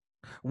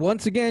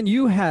Once again,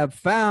 you have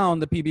found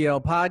the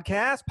PBL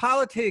podcast,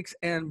 Politics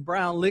and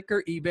Brown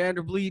Liquor. E.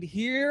 Vandervliet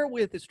here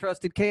with his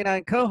trusted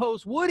canine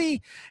co-host,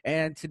 Woody.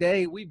 And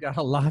today we've got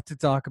a lot to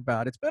talk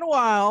about. It's been a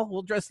while.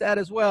 We'll address that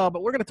as well.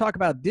 But we're going to talk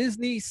about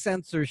Disney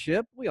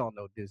censorship. We all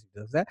know Disney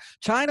does that.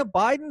 China,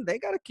 Biden, they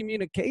got a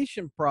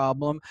communication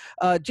problem.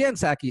 Jen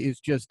Psaki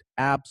is just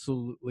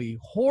absolutely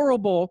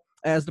horrible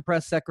as the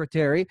press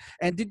secretary.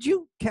 And did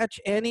you catch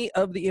any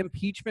of the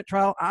impeachment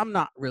trial? I'm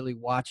not really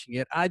watching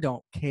it. I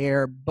don't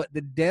care. But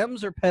the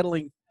Dems are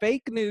peddling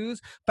fake news.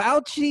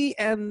 Fuaci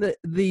and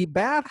the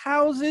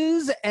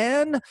bathhouses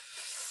and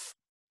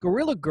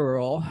Gorilla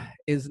Girl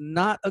is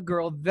not a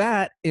girl.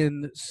 That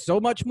and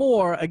so much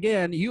more.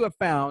 Again, you have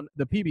found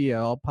the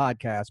PBL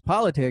podcast,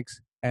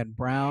 Politics and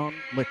Brown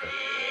Liquor.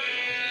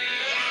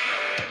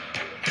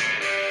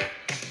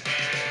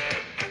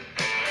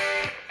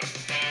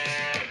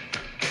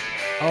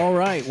 All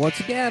right. Once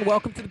again,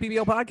 welcome to the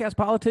PBL podcast,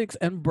 Politics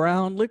and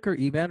Brown Liquor.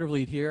 E.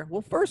 Vandervliet here.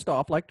 Well, first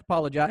off, like to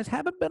apologize.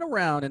 Haven't been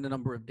around in a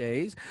number of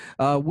days.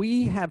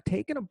 We have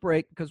taken a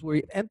break because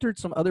we entered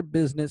some other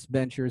business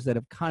ventures that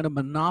have kind of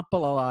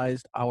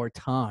monopolized our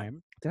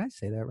time. Did I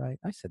say that right?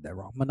 I said that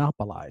wrong.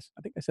 Monopolize.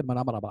 I think I said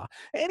monopolize.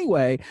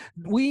 Anyway,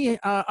 we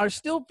are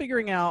still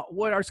figuring out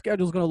what our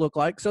schedule is going to look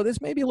like. So this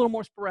may be a little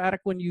more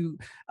sporadic when you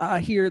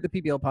hear the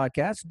PBL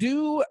podcast.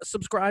 Do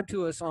subscribe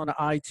to us on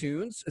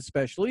iTunes,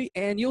 especially,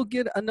 and you'll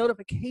get a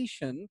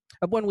notification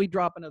of when we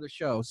drop another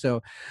show.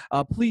 So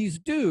please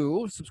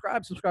do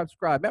subscribe.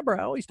 Remember,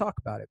 I always talk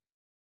about it.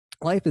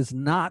 Life is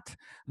not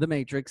the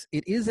Matrix.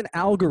 It is an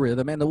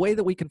algorithm, and the way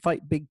that we can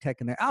fight big tech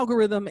in the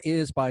algorithm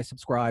is by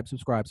subscribe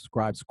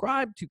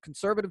to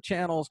conservative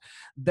channels.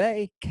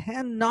 They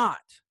cannot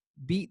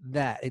beat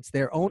that. It's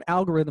their own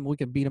algorithm. We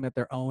can beat them at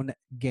their own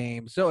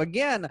game. So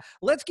again,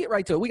 let's get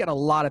right to it. We got a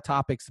lot of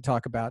topics to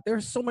talk about.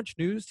 There's so much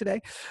news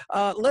today.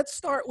 Let's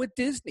start with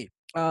Disney.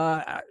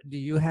 Do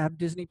you have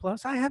Disney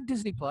Plus? I have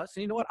Disney Plus,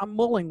 and you know what? I'm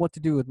mulling what to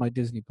do with my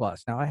Disney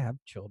Plus. Now I have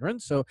children,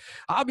 so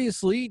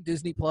obviously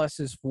Disney Plus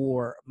is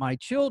for my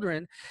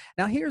children.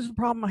 Now here's the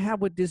problem I have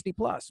with Disney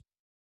Plus.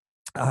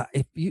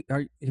 If you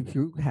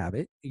have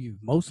it,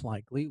 you've most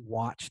likely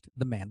watched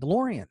The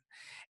Mandalorian,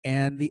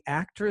 and the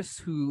actress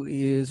who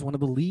is one of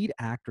the lead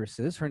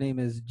actresses, her name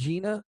is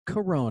Gina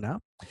Carano.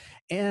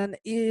 And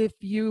if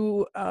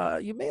you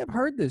may have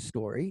heard this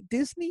story,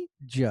 Disney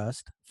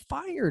just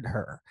fired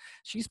her.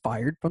 She's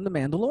fired from The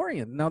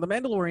Mandalorian. Now, The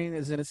Mandalorian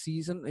is in a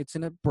season, it's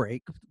in a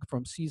break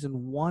from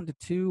season 1 to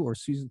 2 or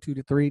season 2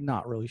 to 3,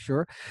 not really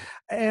sure.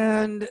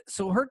 And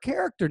so her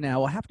character now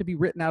will have to be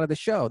written out of the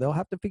show. They'll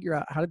have to figure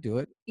out how to do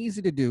it.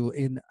 Easy to do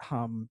in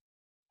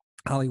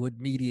Hollywood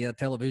media,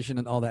 television,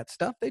 and all that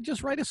stuff. They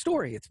just write a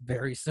story. It's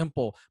very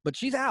simple, but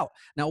she's out.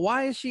 Now,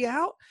 why is she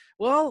out?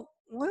 Well,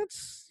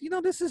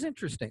 this is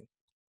interesting.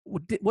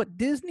 What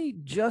Disney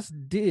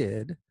just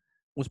did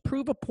was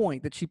prove a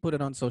point that she put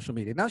it on social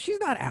media. Now, she's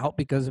not out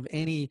because of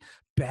any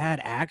bad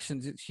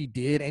actions that she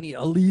did, any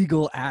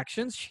illegal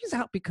actions. She's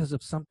out because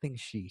of something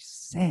she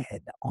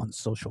said on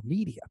social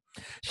media.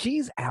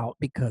 She's out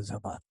because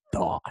of a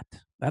thought.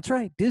 That's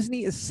right.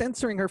 Disney is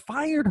censoring her,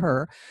 fired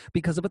her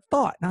because of a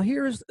thought. Now,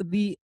 here's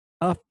the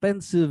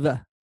offensive,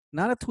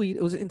 not a tweet,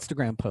 it was an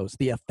Instagram post,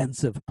 the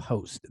offensive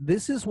post.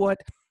 This is what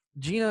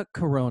Gina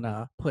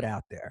Carano put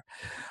out there.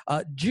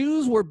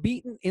 Jews were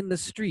beaten in the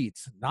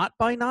streets, not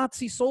by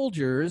Nazi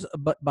soldiers,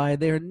 but by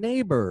their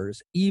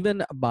neighbors,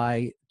 even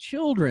by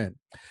children.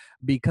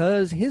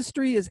 Because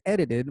history is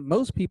edited,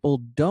 most people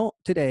don't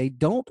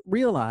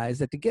realize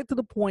that to get to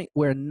the point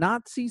where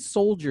Nazi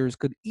soldiers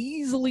could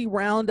easily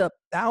round up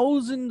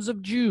thousands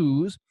of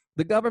Jews,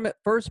 the government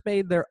first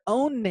made their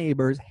own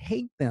neighbors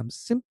hate them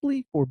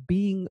simply for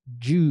being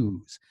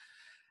Jews.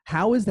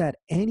 How is that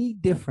any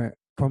different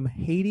from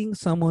hating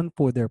someone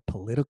for their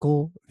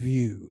political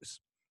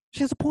views?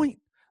 She has a point.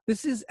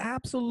 This is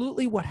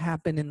absolutely what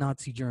happened in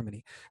Nazi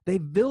Germany. They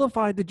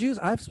vilified the Jews.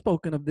 I've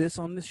spoken of this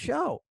on this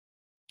show.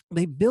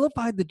 They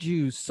vilified the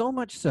Jews so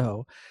much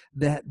so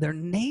that their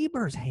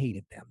neighbors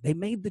hated them. They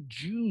made the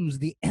Jews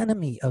the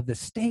enemy of the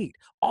state.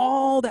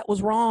 All that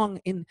was wrong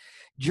in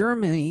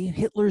Germany,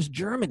 Hitler's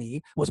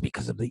Germany, was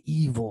because of the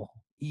evil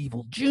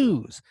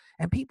Jews.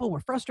 And people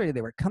were frustrated.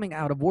 They were coming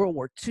out of World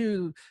War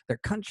II. Their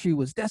country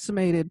was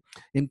decimated.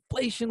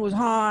 Inflation was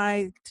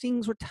high.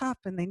 Things were tough,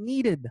 and they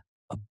needed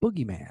a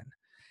boogeyman.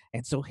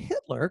 And so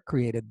Hitler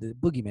created the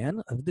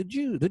boogeyman of the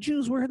Jews. The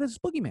Jews were this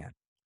boogeyman.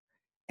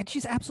 And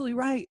she's absolutely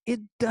right. It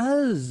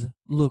does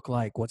look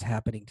like what's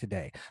happening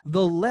today.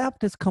 The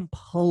left has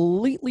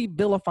completely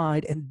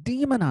vilified and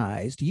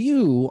demonized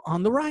you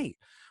on the right.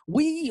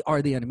 We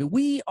are the enemy.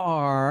 We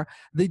are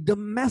the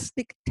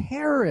domestic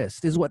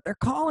terrorist is what they're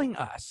calling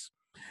us.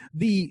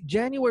 The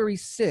January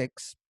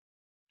 6th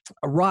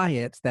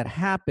riots that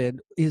happened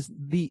is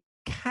the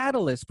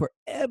catalyst for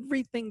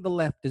everything the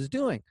left is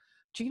doing.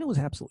 Gina was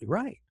absolutely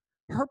right.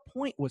 Her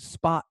point was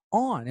spot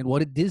on. And what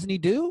did Disney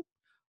do?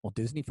 Well,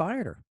 Disney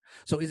fired her.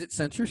 So is it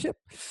censorship?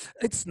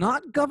 It's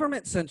not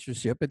government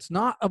censorship. It's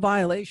not a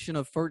violation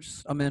of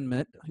First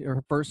Amendment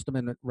or First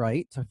Amendment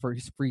right to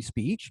free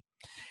speech.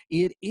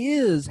 It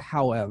is,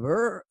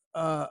 however,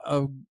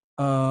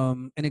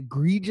 an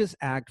egregious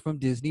act from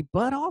Disney,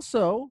 but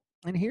also,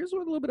 and here's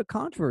where a little bit of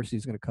controversy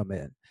is going to come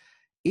in.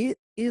 It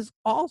is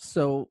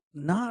also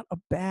not a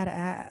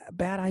bad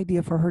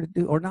idea for her to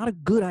do, or not a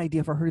good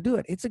idea for her to do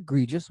it. It's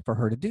egregious for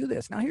her to do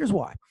this. Now, here's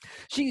why.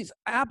 She's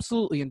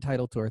absolutely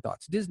entitled to her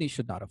thoughts. Disney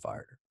should not have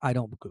fired her. I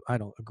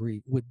don't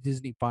agree with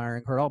Disney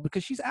firing her at all,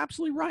 because she's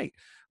absolutely right.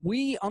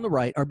 We on the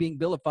right are being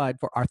vilified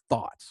for our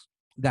thoughts.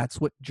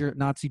 That's what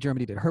Nazi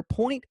Germany did. Her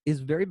point is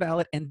very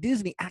valid, and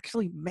Disney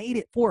actually made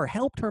it for her,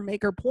 helped her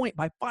make her point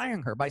by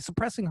firing her, by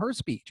suppressing her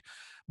speech,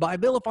 by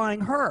vilifying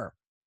her.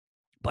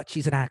 But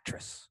she's an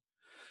actress.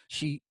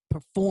 She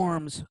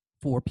performs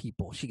for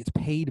people. She gets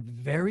paid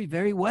very,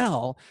 very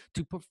well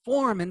to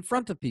perform in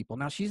front of people.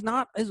 Now, she's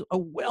not as a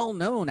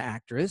well-known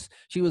actress.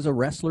 She was a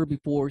wrestler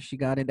before she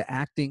got into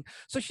acting.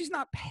 So she's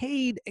not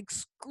paid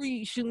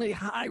excruciatingly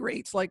high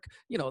rates like,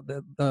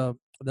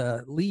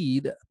 the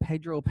lead,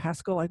 Pedro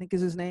Pascal, I think is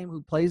his name,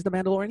 who plays the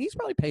Mandalorian. He's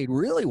probably paid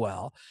really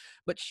well,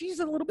 but she's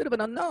a little bit of an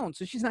unknown,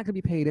 so she's not going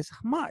to be paid as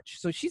much.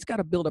 So she's got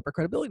to build up her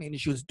credibility,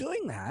 and she was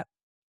doing that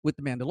with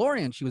the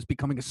Mandalorian. She was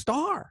becoming a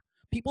star.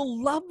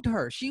 People loved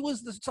her. She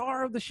was the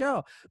star of the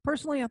show.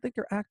 Personally, I think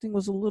her acting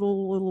was a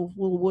little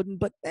wooden,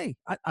 but hey,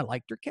 I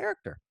liked her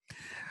character.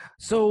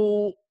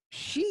 So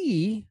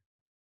she,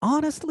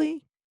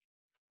 honestly,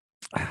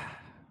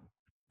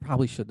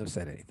 probably shouldn't have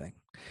said anything.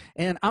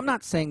 And I'm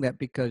not saying that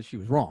because she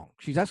was wrong.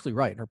 She's actually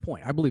right in her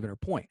point. I believe in her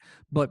point.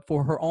 But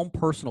for her own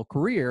personal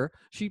career,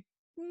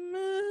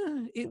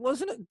 it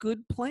wasn't a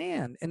good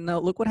plan. And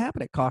look what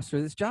happened. It cost her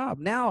this job.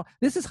 Now,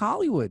 this is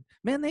Hollywood.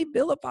 Man, they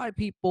vilify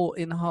people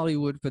in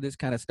Hollywood for this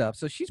kind of stuff.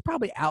 So she's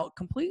probably out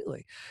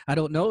completely. I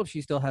don't know if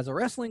she still has a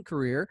wrestling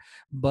career,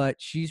 but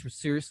she's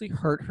seriously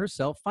hurt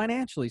herself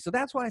financially. So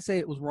that's why I say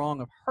it was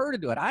wrong of her to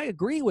do it. I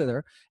agree with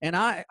her, and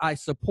I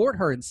support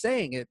her in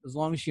saying it as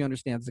long as she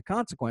understands the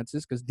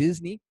consequences, because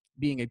Disney,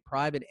 being a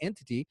private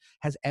entity,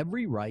 has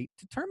every right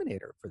to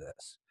terminate her for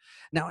this.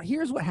 Now,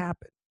 here's what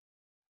happened.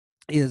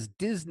 Is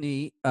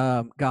Disney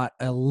got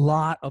a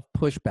lot of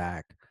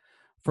pushback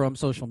from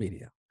social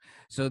media.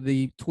 So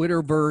the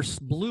Twitterverse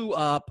blew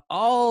up.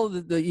 All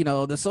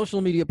the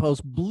social media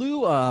posts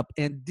blew up,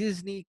 and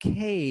Disney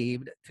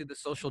caved to the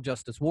social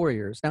justice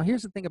warriors. Now,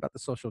 here's the thing about the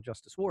social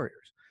justice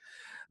warriors.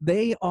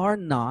 They are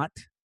not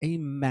a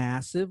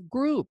massive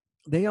group.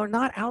 They are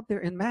not out there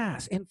in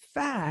mass. In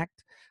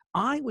fact,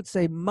 I would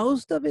say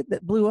most of it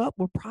that blew up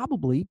were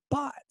probably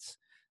bots.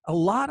 A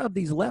lot of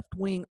these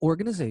left-wing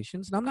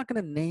organizations, and I'm not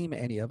going to name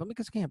any of them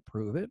because I can't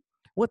prove it,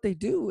 what they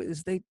do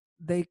is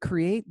they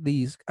create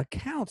these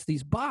accounts,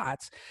 these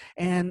bots,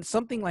 and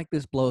something like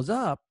this blows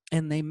up,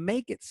 and they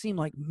make it seem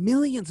like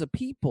millions of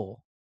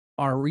people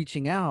are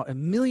reaching out,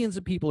 and millions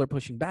of people are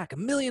pushing back,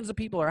 and millions of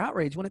people are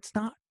outraged, when it's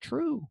not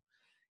true.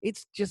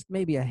 It's just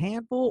maybe a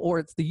handful, or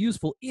it's the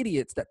useful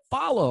idiots that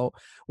follow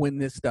when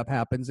this stuff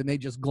happens, and they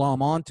just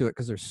glom onto it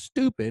because they're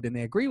stupid and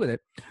they agree with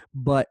it.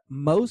 But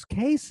most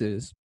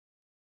cases,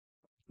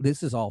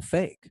 this is all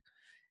fake.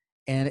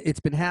 And it's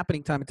been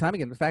happening time and time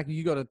again. In fact,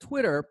 you go to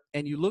Twitter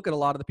and you look at a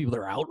lot of the people that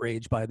are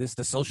outraged by this,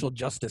 the social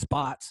justice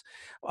bots.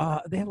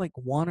 They have like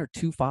 1 or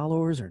 2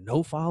 followers or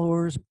no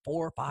followers,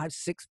 4, 5,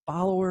 6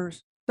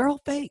 followers. They're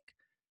all fake.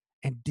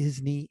 And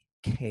Disney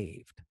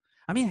caved.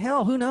 I mean,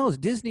 hell, who knows?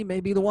 Disney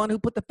may be the one who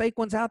put the fake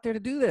ones out there to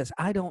do this.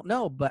 I don't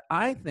know. But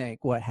I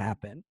think what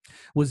happened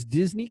was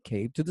Disney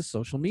caved to the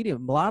social media. A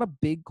lot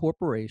of big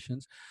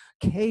corporations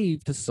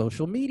cave to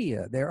social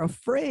media. They're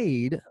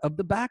afraid of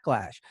the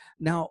backlash.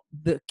 Now,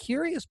 the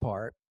curious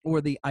part,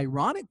 or the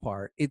ironic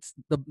part, it's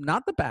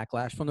not the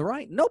backlash from the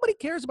right. Nobody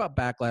cares about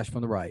backlash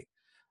from the right.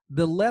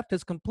 The left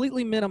has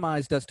completely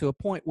minimized us to a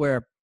point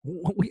where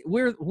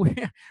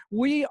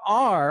we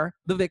are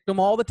the victim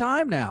all the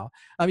time now.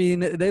 I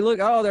mean, they look,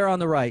 oh, they're on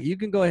the right. You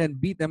can go ahead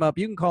and beat them up.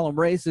 You can call them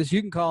racist. You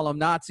can call them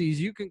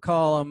Nazis. You can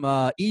call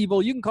them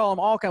evil. You can call them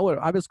all kind. What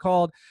I was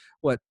called,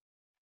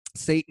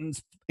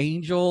 Satan's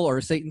angel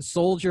or Satan's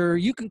soldier.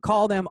 You can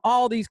call them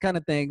all these kind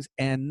of things,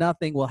 and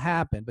nothing will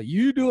happen. But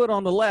you do it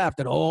on the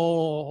left, and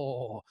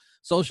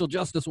social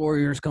justice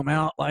warriors come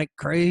out like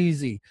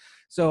crazy.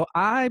 So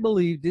I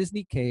believe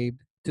Disney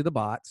caved to the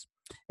bots.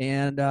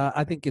 And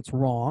I think it's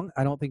wrong.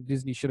 I don't think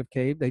Disney should have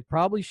caved. They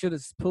probably should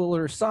have pulled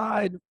her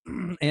aside,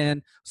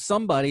 and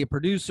somebody, a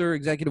producer,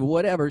 executive,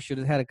 whatever, should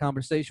have had a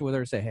conversation with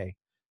her and say, hey,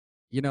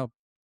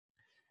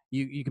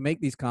 you can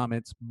make these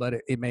comments, but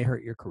it may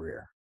hurt your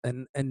career.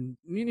 And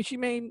she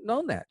may have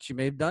known that. She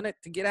may have done it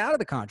to get out of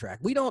the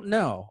contract. We don't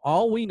know.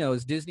 All we know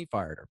is Disney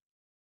fired her.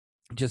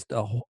 Just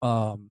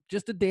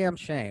a damn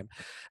shame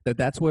that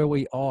that's where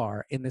we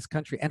are in this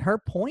country. And her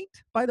point,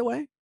 by the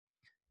way,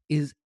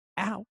 is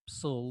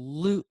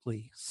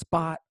absolutely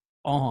spot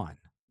on.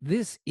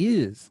 This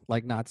is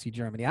like Nazi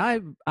Germany.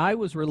 I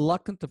was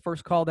reluctant to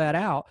first call that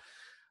out,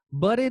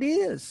 but it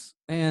is.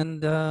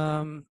 And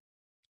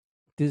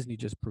Disney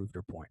just proved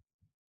her point.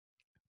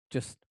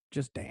 Just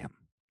Just damn.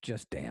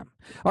 Just damn.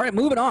 All right,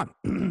 moving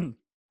on.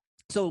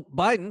 So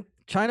Biden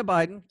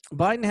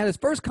had his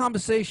first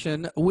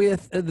conversation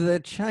with the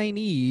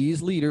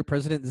Chinese leader,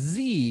 President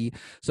Xi.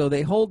 So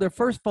they hold their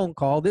first phone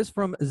call. This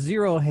from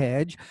Zero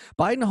Hedge.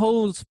 Biden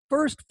holds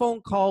first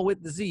phone call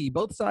with Xi.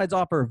 Both sides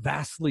offer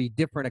vastly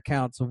different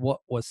accounts of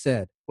what was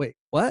said. Wait,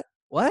 what?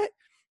 What?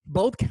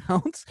 Both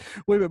counts?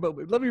 Wait,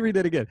 let me read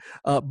that again.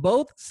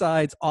 Both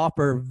sides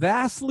offer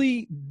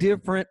vastly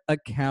different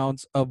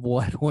accounts of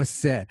what was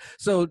said.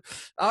 So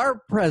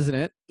our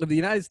president of the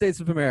United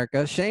States of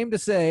America, shame to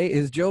say,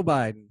 is Joe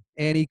Biden.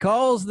 And he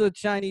calls the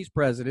Chinese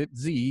president,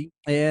 Xi,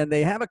 and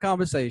they have a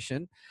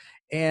conversation.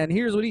 And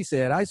here's what he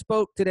said. I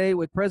spoke today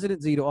with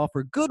President Xi to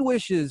offer good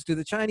wishes to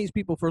the Chinese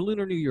people for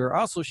Lunar New Year. I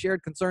also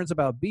shared concerns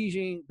about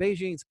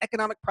Beijing's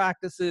economic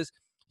practices,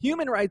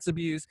 human rights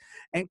abuse,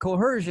 and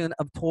coercion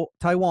of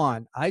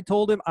Taiwan. I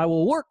told him I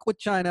will work with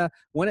China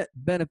when it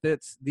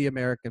benefits the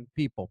American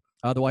people.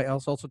 The White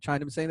House also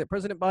chimed in saying that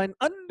President Biden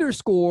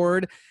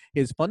underscored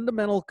his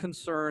fundamental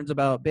concerns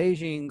about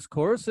Beijing's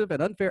coercive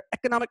and unfair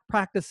economic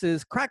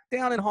practices,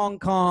 crackdown in Hong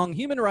Kong,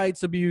 human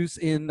rights abuse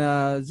in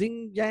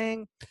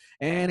Xinjiang,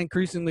 and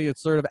increasingly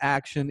assertive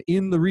action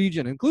in the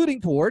region,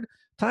 including toward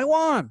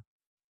Taiwan.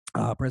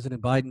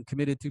 President Biden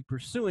committed to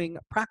pursuing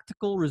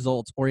practical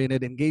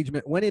results-oriented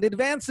engagement when it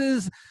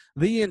advances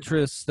the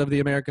interests of the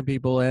American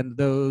people and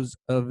those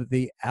of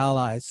the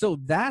allies. So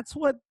that's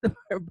what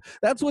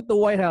the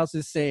White House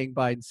is saying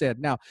Biden said.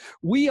 Now,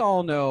 we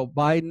all know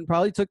Biden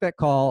probably took that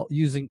call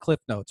using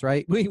Cliff Notes,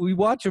 right? We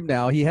watch him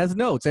now. He has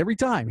notes every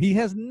time. He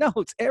has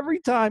notes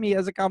every time he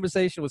has a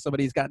conversation with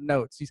somebody. He's got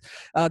notes.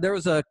 There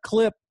was a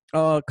clip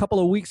a couple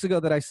of weeks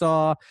ago that I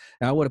saw,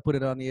 and I would have put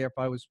it on the air if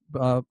I was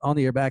on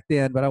the air back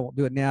then, but I won't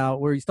do it now,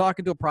 where he's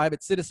talking to a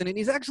private citizen, and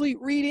he's actually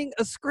reading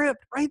a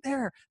script right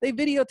there. They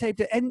videotaped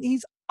it, and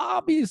he's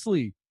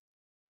obviously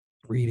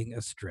reading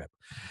a script.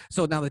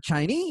 So now the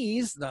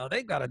Chinese, though,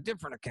 they've got a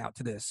different account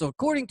to this. So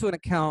according to an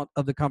account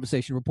of the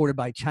conversation reported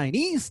by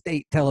Chinese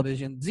state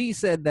television, Xi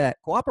said that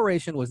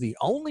cooperation was the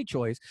only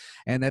choice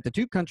and that the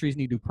two countries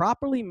need to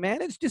properly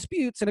manage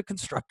disputes in a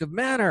constructive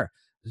manner.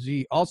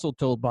 Xi also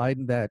told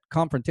Biden that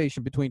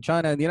confrontation between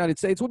China and the United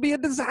States would be a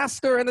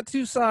disaster and the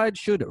two sides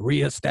should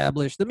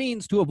reestablish the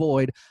means to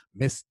avoid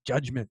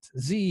misjudgment.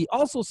 Xi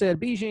also said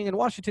Beijing and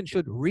Washington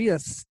should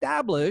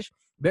reestablish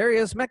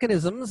various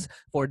mechanisms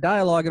for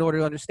dialogue in order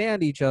to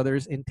understand each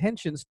other's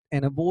intentions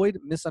and avoid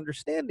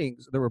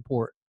misunderstandings, the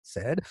report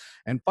said.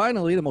 And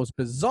finally, most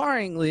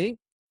bizarrely,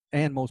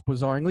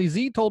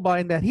 Xi told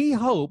Biden that he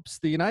hopes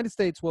the United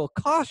States will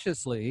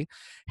cautiously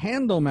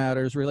handle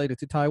matters related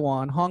to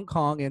Taiwan, Hong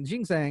Kong, and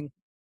Xinjiang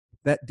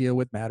that deal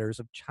with matters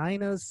of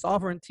China's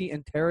sovereignty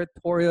and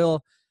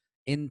territorial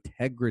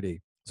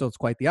integrity. So it's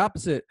quite the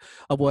opposite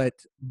of what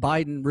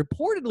Biden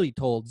reportedly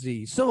told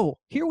Xi. So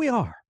here we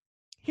are.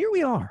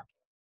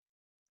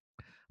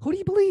 Who do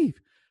you believe?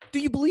 Do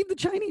you believe the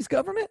Chinese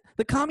government,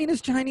 the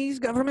communist Chinese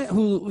government,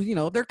 who, you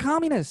know, they're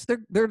communists,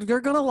 they're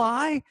going to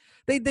lie,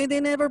 they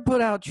never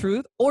put out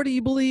truth? Or do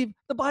you believe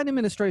the Biden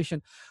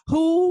administration,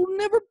 who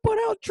never put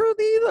out truth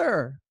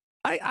either?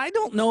 I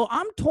don't know.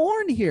 I'm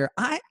torn here.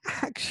 I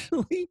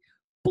actually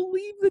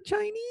believe the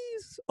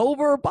Chinese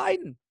over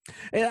Biden.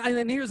 And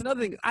then here's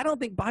another thing. I don't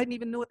think Biden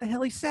even knew what the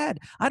hell he said.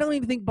 I don't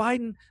even think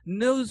Biden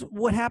knows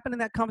what happened in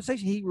that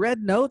conversation. He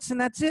read notes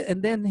and that's it.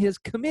 And then his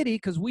committee,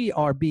 because we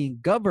are being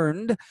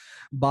governed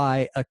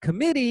by a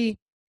committee,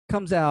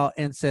 comes out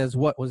and says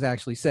what was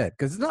actually said.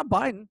 Because it's not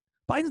Biden.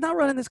 Biden's not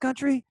running this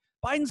country.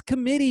 Biden's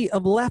committee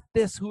of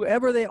leftists,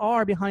 whoever they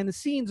are behind the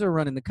scenes, are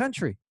running the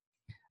country.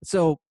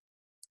 So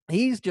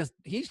he's just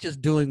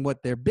doing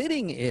what their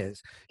bidding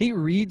is. He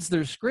reads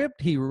their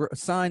script. He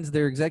signs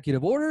their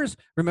executive orders.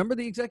 Remember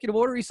the executive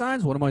order he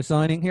signs? What am I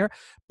signing here?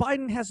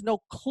 Biden has no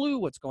clue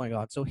what's going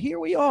on. So here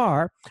we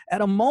are at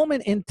a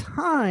moment in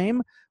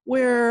time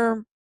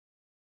where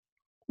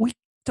we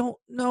don't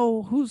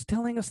know who's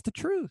telling us the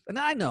truth. And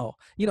I know,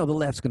 you know, the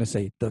left's going to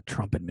say the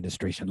Trump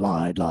administration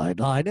lied.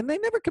 And they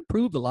never can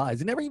prove the lies.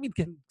 They never even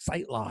can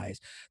cite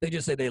lies. They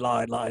just say they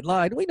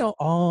lied. We know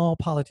all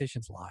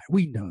politicians lie.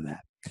 We know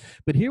that.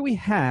 But here we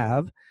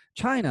have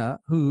China,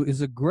 who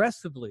is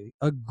aggressively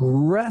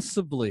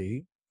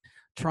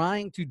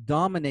trying to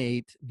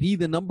dominate, be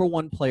the number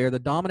one player, the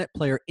dominant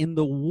player in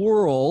the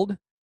world,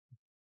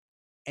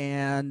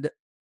 and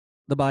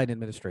the Biden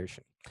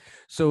administration.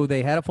 So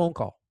they had a phone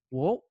call.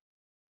 Well,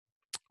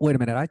 wait a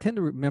minute. I tend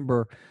to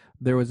remember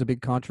there was a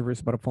big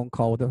controversy about a phone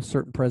call with a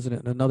certain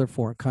president in another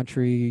foreign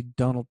country,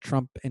 Donald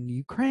Trump in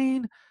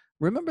Ukraine.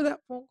 Remember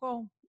that phone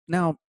call?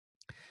 Now,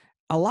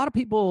 a lot of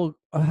people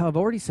have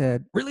already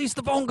said, release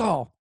the phone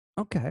call.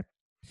 Okay.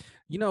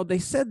 You know, they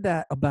said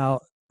that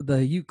about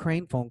the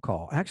Ukraine phone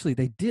call. Actually,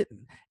 they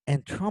didn't,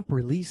 and Trump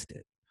released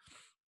it.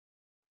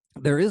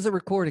 There is a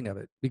recording of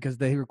it because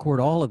they record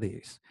all of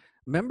these.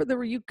 Remember the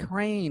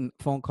Ukraine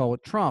phone call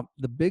with Trump?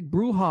 The big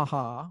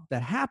brouhaha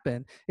that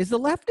happened is the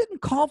left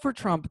didn't call for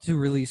Trump to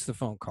release the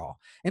phone call.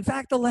 In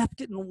fact, the left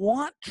didn't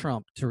want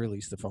Trump to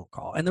release the phone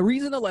call. And the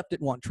reason the left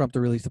didn't want Trump to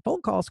release the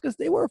phone call is because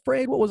they were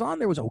afraid what was on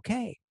there was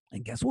okay.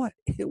 And guess what?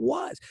 It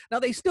was. Now,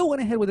 they still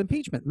went ahead with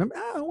impeachment. Remember,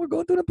 we're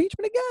going through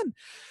impeachment again.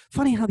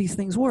 Funny how these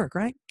things work,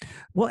 right?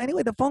 Well,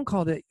 anyway, the phone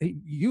call that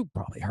you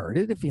probably heard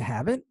it. If you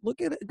haven't, look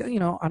at it.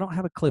 I don't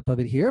have a clip of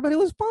it here, but it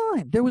was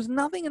fine. There was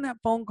nothing in that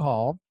phone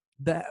call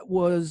that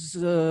was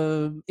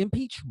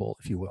impeachable,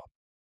 if you will.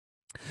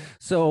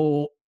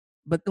 So,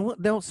 but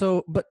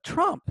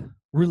Trump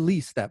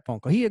released that phone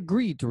call. He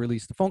agreed to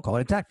release the phone call.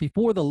 In fact,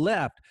 before the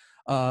left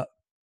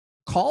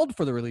called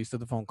for the release of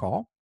the phone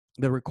call,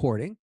 the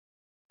recording,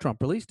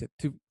 Trump released it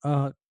to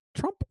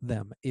Trump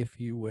them, if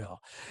you will.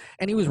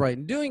 And he was right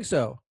in doing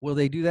so. Will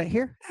they do that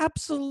here?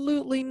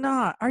 Absolutely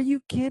not. Are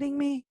you kidding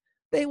me?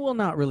 They will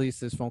not release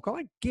this phone call.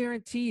 I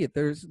guarantee it.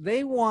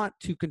 They want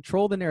to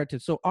control the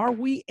narrative. So are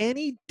we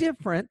any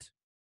different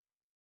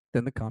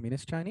than the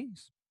communist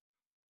Chinese?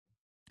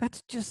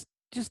 That's just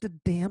a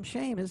damn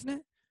shame, isn't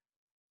it?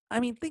 I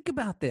mean, think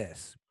about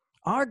this.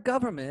 Our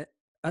government,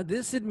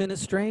 this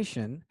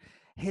administration,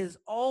 has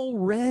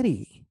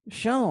already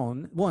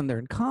shown, one, they're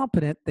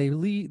incompetent. They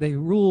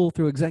rule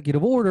through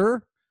executive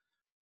order.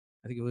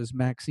 I think it was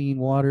Maxine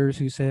Waters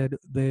who said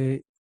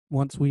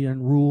once we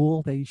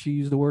unrule, she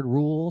used the word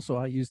rule, so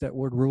I used that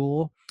word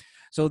rule.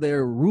 So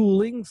they're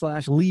ruling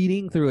 /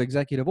 leading through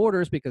executive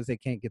orders because they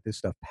can't get this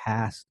stuff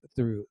passed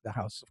through the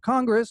House of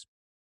Congress.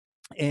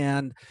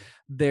 And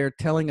they're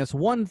telling us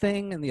one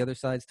thing and the other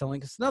side's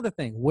telling us another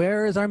thing.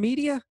 Where is our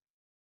media?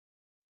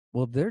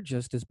 Well, they're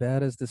just as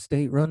bad as the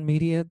state-run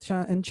media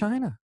in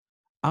China.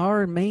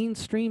 Our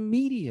mainstream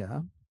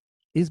media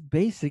is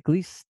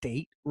basically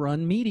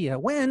state-run media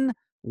when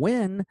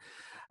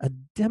a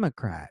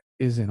Democrat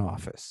is in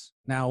office.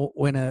 Now,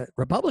 when a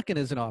Republican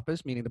is in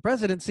office, meaning the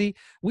presidency,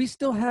 we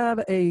still have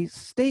a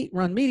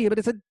state-run media, but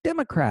it's a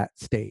Democrat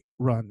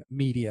state-run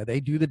media. They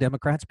do the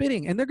Democrats'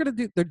 bidding, and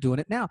they're doing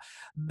it now.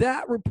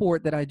 That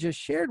report that I just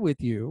shared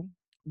with you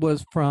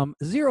was from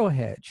Zero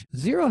Hedge.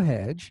 Zero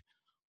Hedge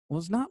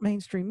was not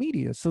mainstream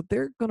media, so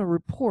they're going to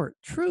report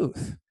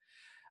truth.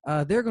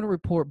 They're going to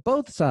report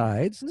both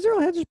sides. Zero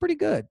Hedge is pretty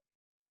good,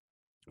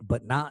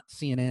 but not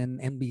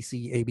CNN,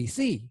 NBC,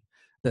 ABC,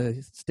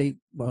 the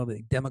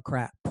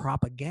Democrat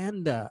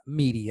propaganda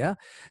media.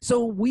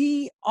 So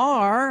we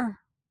are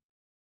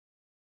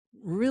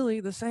really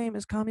the same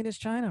as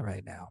communist China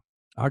right now.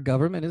 Our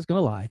government is going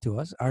to lie to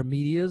us. Our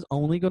media is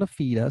only going to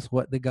feed us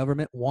what the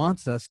government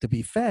wants us to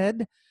be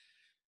fed,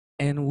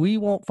 and we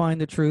won't find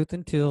the truth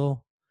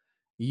until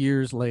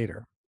years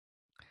later.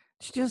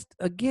 It's just,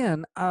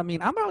 again, I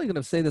mean, I'm probably going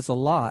to say this a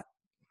lot,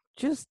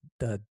 just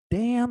the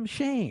damn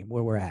shame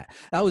where we're at.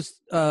 I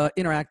was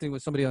interacting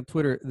with somebody on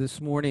Twitter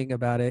this morning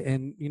about it,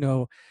 and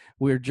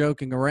we were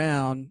joking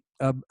around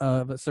of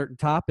a certain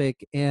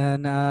topic,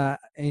 and the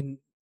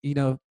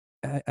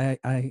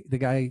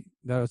guy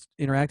that I was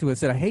interacting with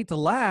said, "I hate to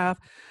laugh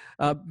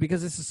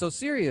because this is so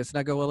serious." And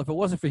I go, "Well, if it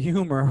wasn't for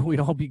humor, we'd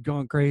all be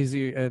going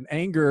crazy, and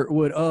anger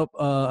would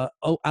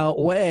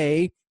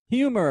outweigh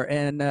humor,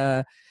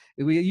 and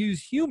we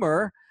use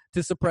humor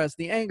to suppress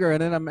the anger."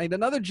 And then I made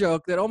another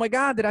joke that, oh my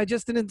God, did I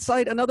just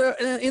incite another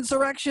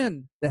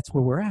insurrection? That's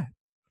where we're at.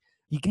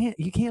 You can't,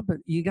 but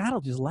you gotta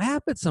just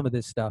laugh at some of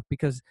this stuff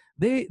because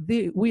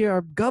we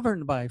are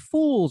governed by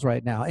fools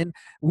right now, and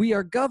we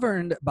are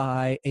governed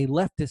by a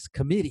leftist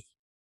committee.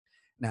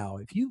 Now,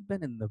 if you've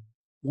been in the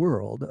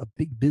world of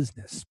big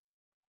business,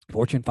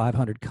 Fortune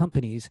 500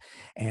 companies,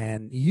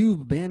 and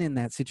you've been in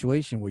that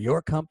situation where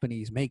your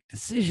companies make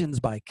decisions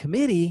by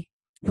committee,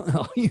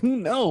 well,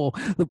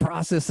 the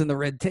process and the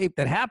red tape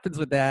that happens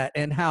with that,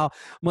 and how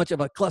much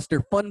of a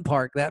cluster fun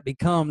park that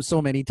becomes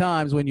so many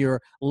times when you're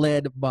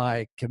led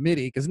by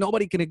committee, because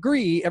nobody can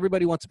agree.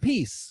 Everybody wants a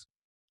piece.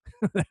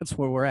 That's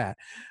where we're at.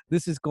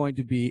 This is going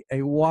to be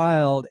a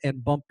wild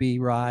and bumpy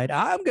ride.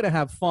 I'm going to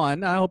have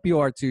fun. I hope you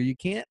are too. You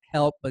can't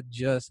help but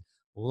just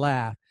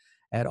laugh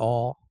at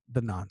all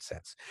the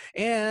nonsense.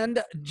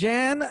 And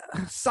Jan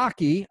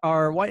Psaki,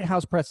 our White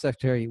House press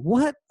secretary,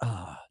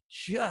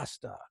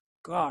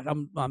 God,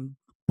 I'm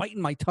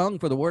biting my tongue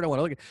for the word I want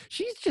to look at.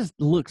 She just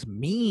looks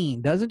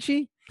mean, doesn't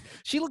she?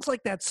 She looks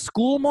like that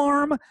school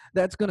marm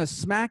that's going to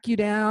smack you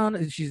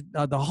down. She's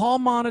the hall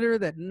monitor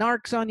that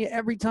narcs on you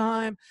every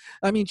time.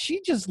 I mean,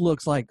 she just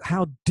looks like,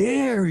 how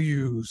dare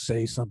you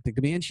say something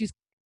to me? And she's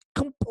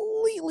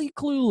completely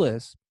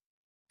clueless.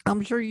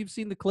 I'm sure you've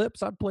seen the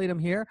clips. I've played them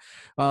here.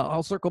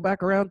 I'll circle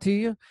back around to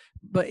you.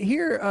 But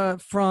here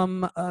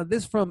from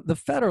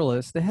The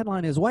Federalist, the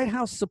headline is, White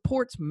House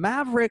supports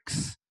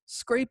Mavericks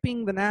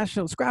scrapping the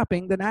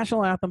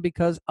national anthem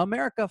because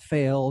America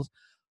fails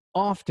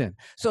often.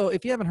 So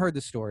if you haven't heard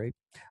the story,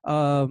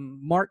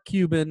 Mark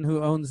Cuban,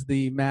 who owns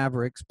the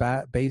Mavericks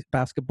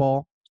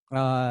basketball,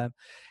 has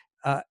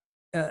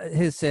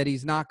said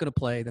he's not going to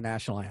play the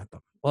national anthem.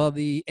 Well,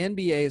 the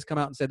NBA has come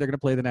out and said they're going to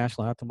play the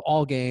national anthem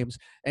all games,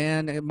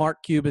 and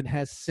Mark Cuban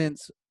has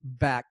since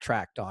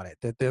backtracked on it,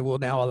 that they will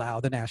now allow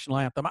the national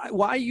anthem.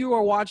 Why you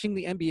are watching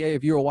the NBA,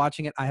 if you are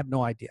watching it, I have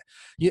no idea.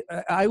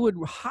 I would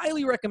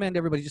highly recommend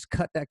everybody just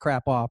cut that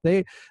crap off.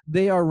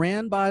 They are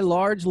ran by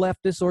large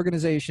leftist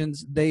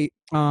organizations. The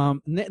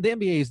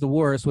NBA is the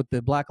worst with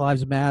the Black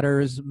Lives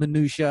Matters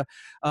minutia,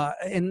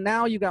 and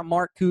now you got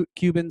Mark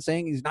Cuban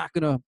saying he's not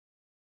going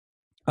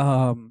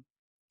to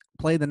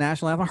play the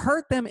national anthem,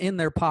 hurt them in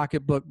their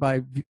pocketbook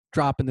by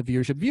dropping the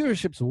viewership.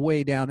 Viewership's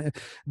way down.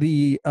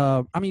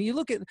 I mean, you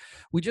look at,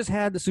 we just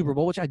had the Super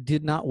Bowl, which I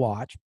did not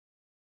watch,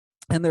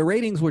 and their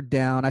ratings were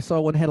down. I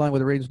saw one headline where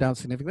the ratings were down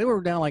significantly. They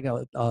were down like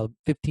a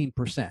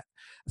 15%.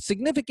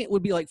 Significant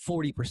would be like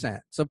 40%.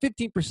 So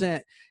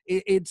 15%,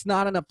 it's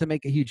not enough to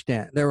make a huge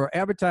dent. There were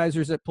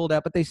advertisers that pulled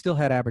out, but they still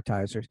had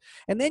advertisers.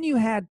 And then you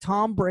had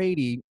Tom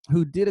Brady,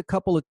 who did a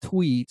couple of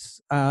tweets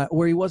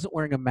where he wasn't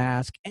wearing a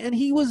mask, and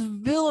he was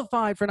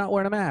vilified for not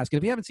wearing a mask. And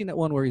if you haven't seen that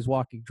one where he's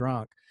walking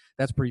drunk,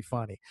 that's pretty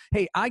funny.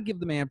 Hey, I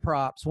give the man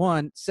props.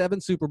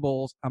 7 Super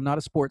Bowls. I'm not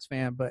a sports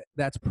fan, but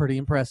that's pretty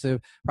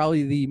impressive.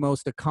 Probably the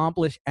most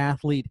accomplished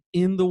athlete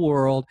in the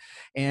world.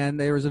 And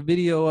there was a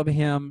video of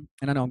him,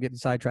 and I know I'm getting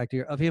sidetracked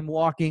here, of him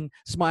walking,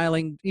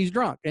 smiling. He's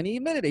drunk, and he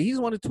admitted it. He's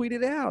the one who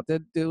tweeted out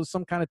that there was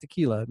some kind of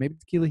tequila, maybe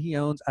tequila he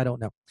owns. I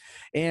don't know.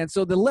 And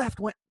so the left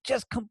went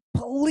just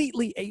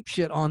completely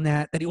apeshit on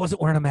that he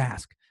wasn't wearing a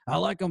mask. I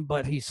like him,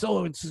 but he's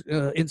so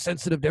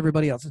insensitive to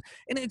everybody else.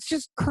 And it's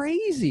just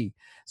crazy.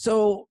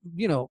 So,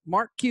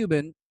 Mark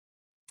Cuban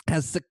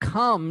has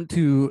succumbed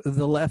to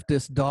the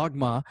leftist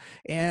dogma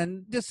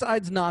and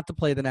decides not to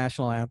play the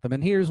national anthem.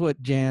 And here's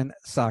what Jan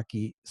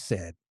Psaki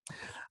said.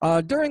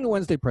 During the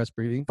Wednesday press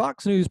briefing,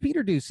 Fox News,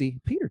 Peter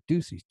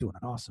Ducey's doing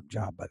an awesome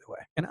job, by the way,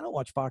 and I don't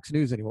watch Fox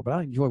News anymore, but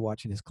I enjoy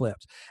watching his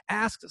clips,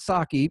 asked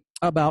Psaki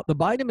about the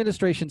Biden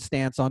administration's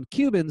stance on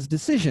Cuban's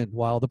decision,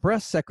 while the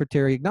press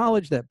secretary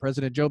acknowledged that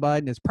President Joe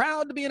Biden is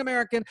proud to be an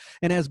American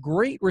and has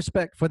great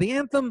respect for the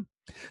anthem.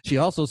 She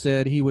also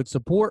said he would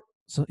support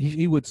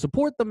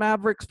the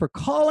Mavericks for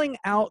calling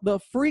out the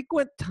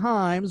frequent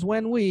times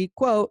when we,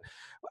 quote,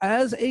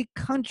 as a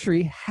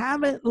country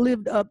haven't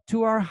lived up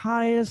to our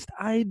highest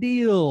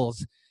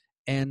ideals,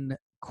 end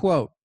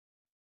quote.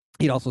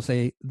 He'd also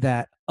say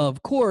that,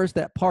 of course,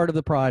 that part of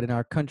the pride in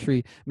our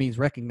country means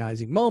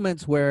recognizing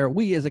moments where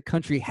we as a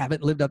country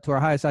haven't lived up to our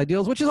highest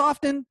ideals, which is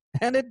often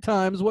and at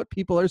times what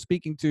people are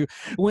speaking to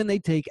when they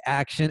take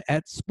action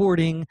at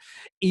sporting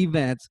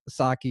events,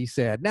 Psaki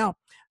said. Now,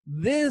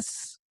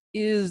 this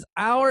is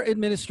our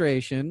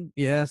administration.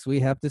 Yes, we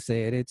have to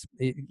say it.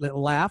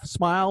 Laugh,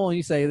 smile when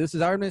you say this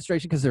is our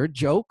administration because they're a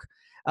joke.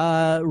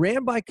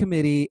 Ran by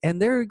committee,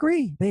 and they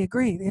agree.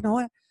 You know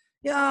what?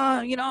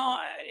 Yeah,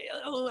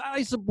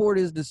 I support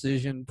his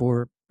decision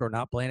for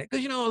not playing it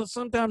because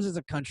sometimes as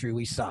a country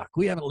we suck.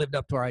 We haven't lived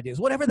up to our ideals,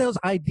 whatever those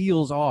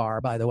ideals are.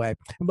 By the way,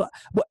 but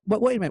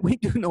wait a minute, we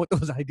do know what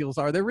those ideals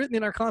are. They're written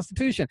in our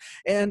Constitution,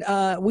 and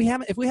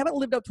if we haven't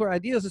lived up to our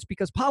ideals, it's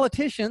because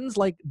politicians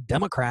like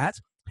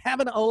Democrats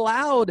haven't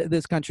allowed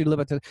this country to live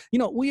up to.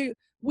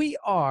 We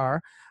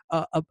are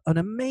an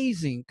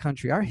amazing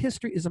country. Our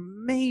history is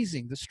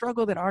amazing. The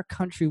struggle that our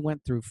country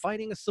went through,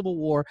 fighting a civil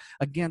war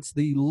against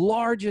the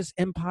largest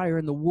empire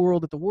in the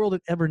world that the world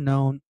had ever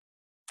known.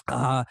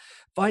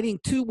 Fighting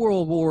 2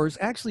 world wars,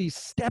 actually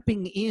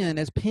stepping in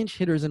as pinch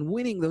hitters and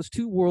winning those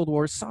 2 world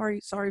wars. Sorry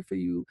for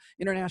you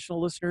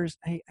international listeners.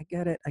 Hey, I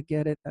get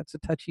it. That's a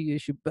touchy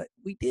issue, but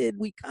we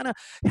kind of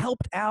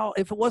helped out.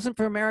 If it wasn't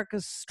for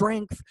America's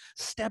strength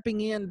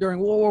stepping in during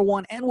World War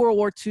I and World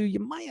War II, you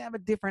might have a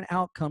different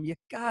outcome. You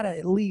gotta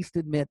at least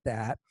admit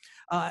that.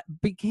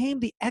 Became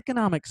the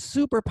economic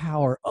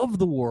superpower of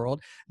the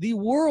world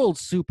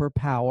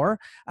superpower.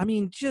 I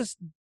mean, just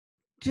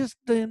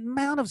the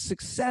amount of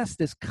success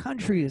this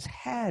country has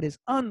had is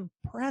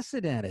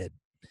unprecedented.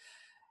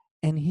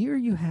 And here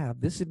you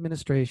have this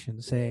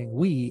administration saying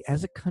we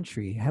as a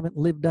country haven't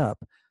lived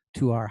up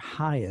to our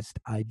highest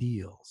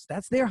ideals.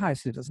 That's their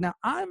highest ideals. Now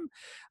I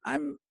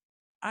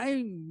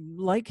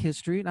like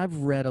history and I've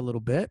read a little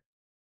bit.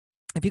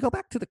 If you go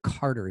back to the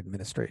Carter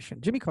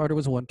administration, Jimmy Carter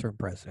was a 1-term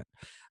president.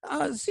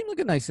 Seemed like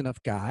a nice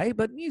enough guy,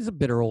 but he's a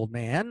bitter old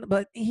man.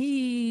 But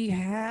he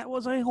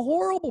was a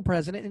horrible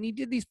president, and he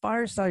did these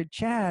fireside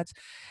chats,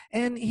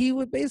 and he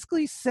would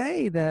basically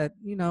say that,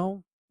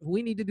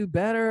 we need to do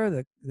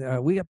better.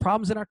 We have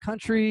problems in our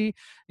country.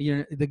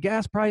 The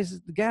gas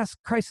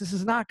crisis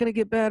is not going to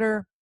get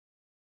better.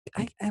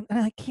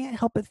 I can't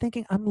help but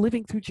thinking I'm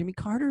living through Jimmy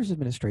Carter's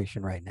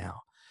administration right now.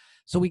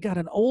 So we got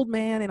an old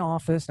man in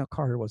office. Now,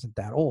 Carter wasn't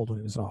that old when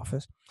he was in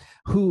office,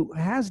 who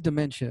has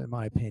dementia, in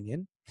my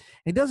opinion.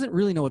 He doesn't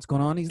really know what's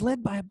going on. He's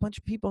led by a bunch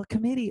of people, a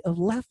committee of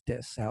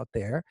leftists out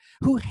there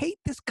who hate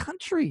this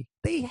country.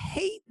 They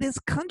hate this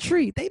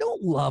country. They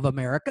don't love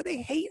America.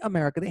 They hate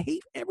America. They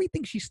hate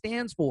everything she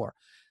stands for.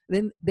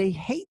 Then they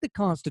hate the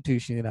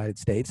Constitution of the United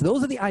States.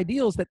 Those are the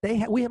ideals that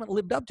we haven't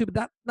lived up to,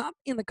 but not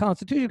in the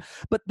Constitution,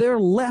 but they're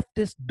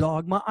leftist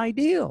dogma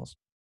ideals.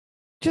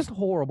 Just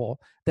horrible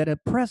that a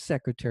press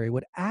secretary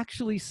would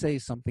actually say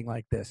something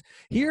like this.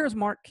 Here's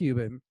Mark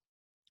Cuban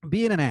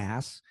being an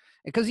ass,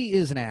 because he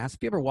is an ass.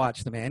 If you ever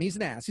watch the man, he's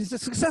an ass. He's a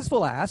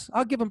successful ass.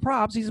 I'll give him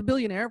props. He's a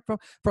billionaire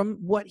from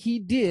what he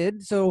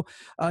did. So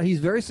he's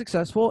very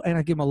successful, and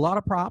I give him a lot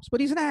of props,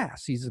 but he's an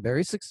ass. He's a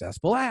very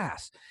successful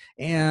ass.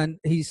 And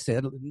he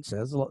said and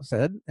says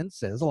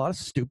a lot of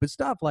stupid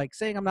stuff, like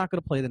saying, I'm not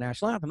going to play the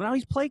national anthem. Now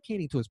he's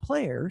placating to his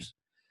players,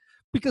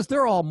 because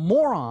they're all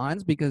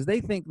morons, because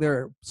they think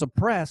they're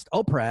oppressed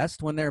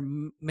when they're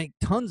make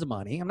tons of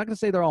money. I'm not going to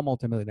say they're all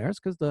multimillionaires,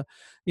 because the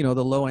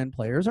low end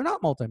players are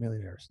not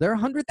multimillionaires. They're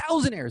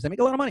 100,000aires. They make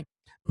a lot of money.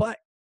 But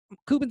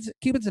Cuban's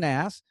an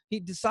ass.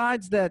 He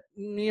decides that,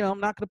 I'm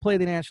not going to play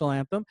the national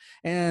anthem.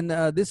 And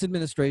this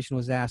administration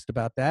was asked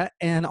about that.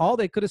 And all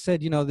they could have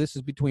said, this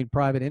is between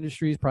private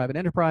industries, private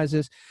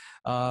enterprises.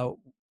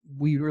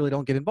 We really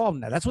don't get involved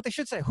in that. That's what they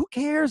should say. Who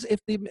cares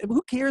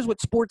who cares what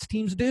sports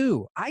teams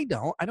do? I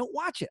don't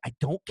watch it. I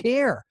don't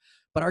care.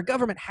 But our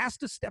government has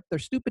to step their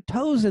stupid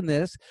toes in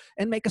this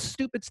and make a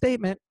stupid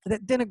statement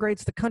that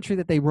denigrates the country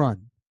that they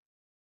run.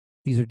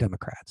 These are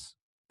Democrats.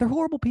 They're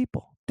horrible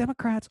people.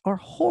 Democrats are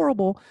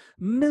horrible,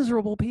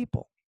 miserable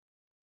people.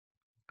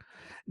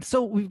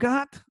 So we've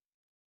got,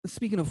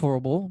 speaking of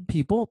horrible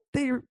people,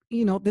 they're,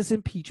 this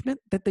impeachment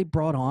that they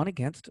brought on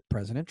against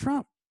President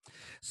Trump.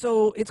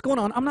 So it's going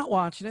on. I'm not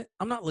watching it.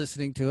 I'm not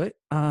listening to it.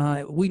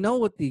 We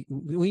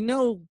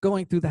know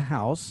going through the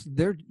House,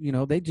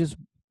 they just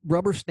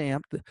rubber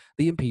stamped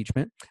the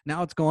impeachment.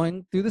 Now it's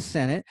going through the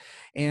Senate.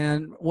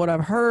 And what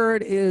I've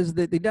heard is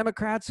that the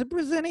Democrats are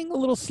presenting a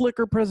little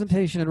slicker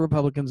presentation and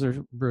Republicans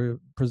are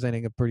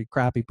presenting a pretty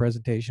crappy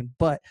presentation.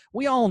 But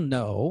we all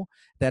know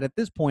that at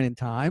this point in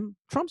time,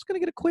 Trump's going to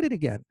get acquitted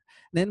again.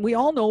 Then we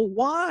all know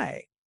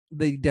why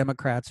the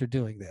Democrats are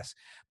doing this.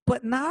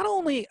 But not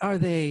only are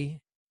they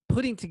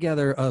putting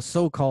together a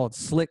so-called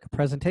slick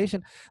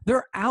presentation,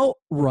 they're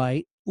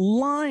outright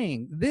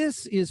lying.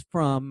 This is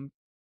from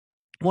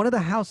one of the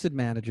House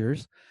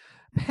managers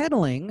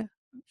peddling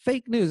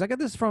fake news. I got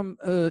this from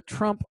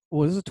Trump.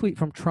 Was a tweet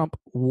from Trump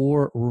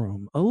War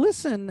Room.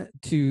 Listen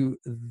to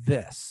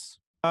this.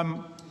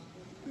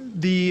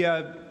 The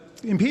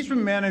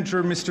impeachment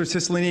manager, Mr.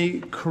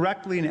 Cicilline,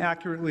 correctly and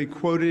accurately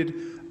quoted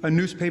a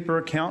newspaper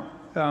account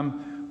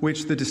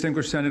which the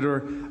distinguished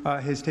senator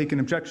has taken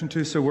objection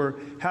to. So we're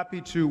happy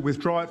to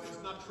withdraw it.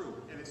 It's not true,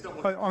 and it's still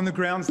on the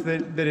grounds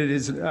that it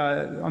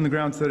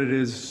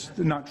is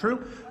not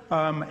true.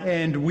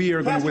 And we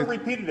are going to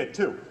repeated it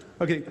too.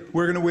 Okay,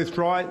 we're going to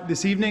withdraw it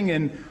this evening,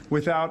 and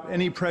without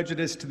any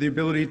prejudice to the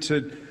ability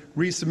to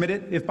resubmit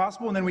it, if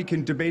possible, and then we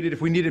can debate it if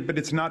we need it. But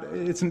it's not.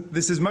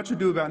 This is much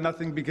ado about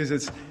nothing, because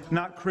it's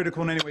not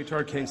critical in any way to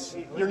our case.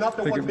 You're not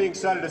the one being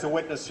cited as a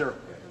witness, sir.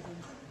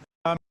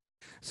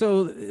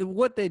 So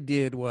what they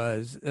did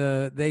was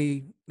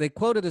they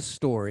quoted a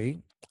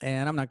story,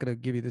 and I'm not going to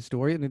give you the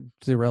story, and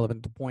it's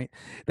irrelevant to the point.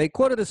 They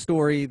quoted a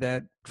story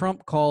that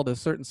Trump called a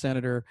certain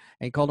senator,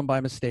 and he called him by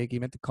mistake. He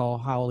meant to call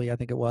Howley, I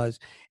think it was,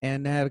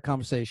 and they had a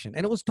conversation.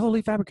 And it was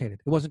totally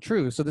fabricated. It wasn't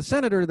true. So the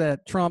senator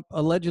that Trump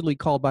allegedly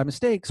called by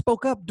mistake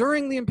spoke up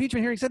during the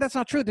impeachment hearing, said that's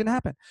not true, it didn't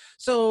happen.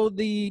 So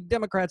the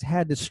Democrats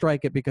had to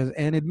strike it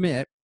and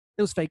admit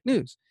it was fake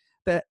news.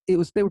 That they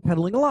were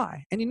peddling a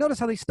lie. And you notice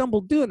how they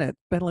stumbled doing it,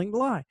 peddling the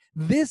lie.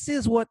 This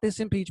is what this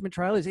impeachment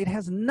trial is. It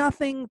has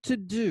nothing to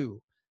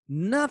do,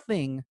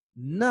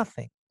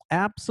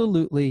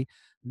 absolutely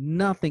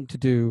nothing to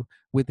do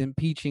with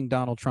impeaching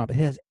Donald Trump. It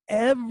has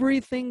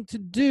everything to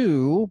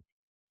do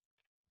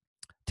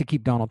to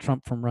keep Donald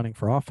Trump from running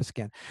for office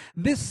again.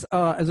 This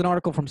is an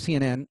article from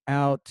CNN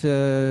out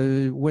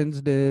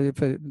Wednesday,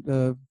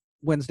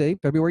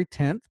 February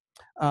 10th.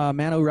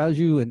 Mano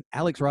Raju and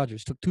Alex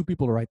Rogers took two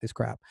people to write this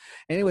crap.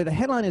 Anyway, the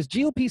headline is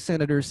GOP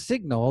senators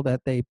signal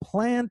that they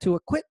plan to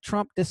acquit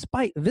Trump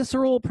despite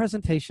visceral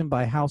presentation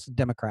by House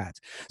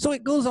Democrats. So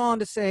it goes on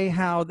to say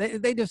how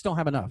they just don't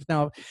have enough.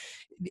 Now,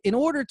 in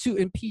order to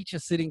impeach a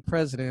sitting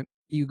president,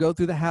 you go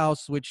through the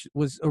House, which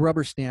was a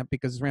rubber stamp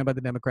because it's ran by the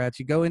Democrats.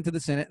 You go into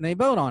the Senate and they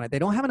vote on it. They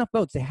don't have enough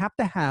votes. They have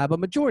to have a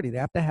majority. They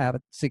have to have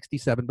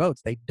 67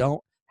 votes. They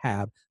don't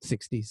have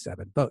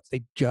 67 votes.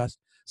 They just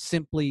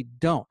simply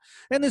don't.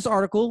 And this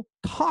article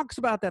talks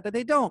about that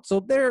they don't.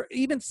 So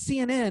even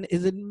CNN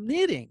is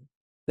admitting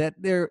that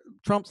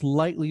Trump's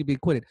likely to be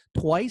acquitted.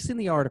 Twice in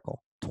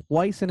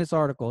its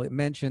article, it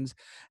mentions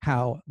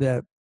how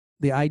the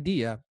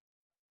idea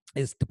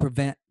is to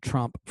prevent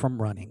Trump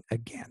from running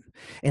again.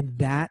 And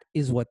that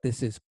is what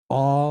this is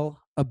all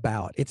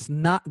about. It's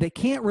not, they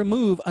can't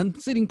remove a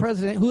sitting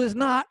president who is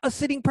not a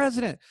sitting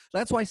president.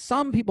 That's why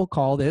some people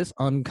call this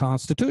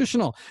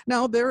unconstitutional.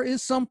 Now, there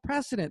is some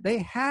precedent. They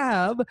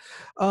have,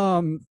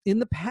 in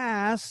the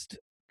past,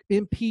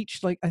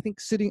 impeached, like, I think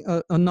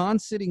a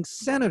non-sitting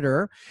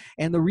senator,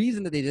 and the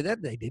reason that they did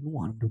that, they didn't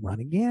want him to run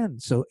again.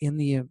 So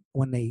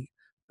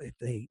if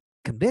they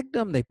convict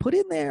him, they put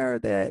in there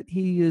that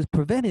he is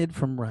prevented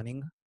from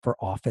running for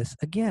office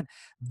again.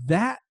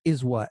 That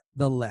is what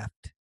the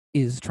left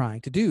is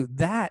trying to do.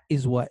 That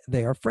is what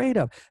they are afraid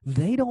of.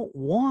 They don't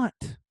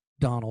want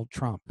Donald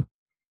Trump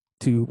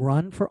to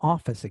run for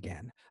office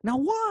again. Now,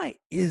 why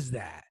is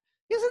that?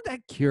 Isn't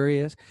that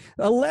curious?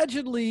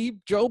 Allegedly,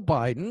 Joe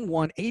Biden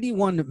won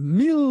 81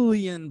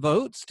 million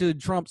votes to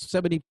Trump's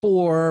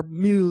 74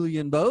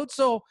 million votes.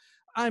 So,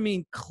 I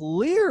mean,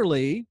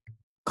 clearly,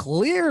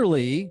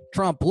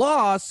 Trump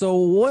lost. So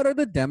what are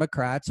the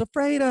Democrats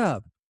afraid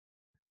of?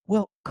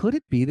 Well, could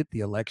it be that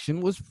the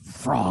election was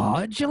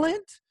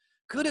fraudulent?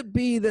 Could it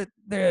be that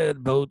the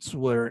votes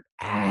were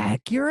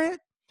accurate?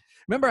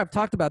 Remember, I've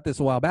talked about this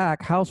a while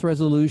back. House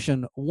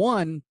Resolution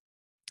 1,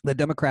 the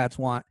Democrats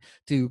want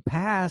to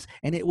pass,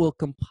 and it will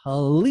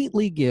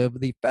completely give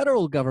the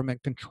federal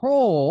government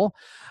control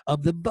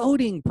of the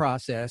voting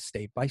process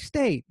state by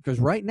state. Because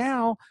right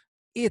now,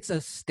 it's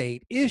a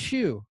state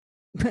issue.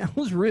 That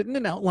was written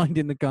and outlined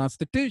in the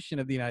Constitution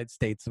of the United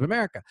States of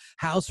America.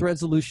 House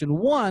Resolution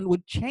 1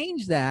 would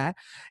change that,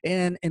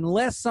 and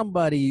unless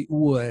somebody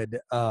would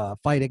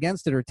fight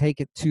against it or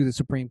take it to the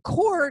Supreme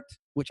Court,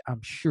 which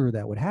I'm sure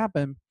that would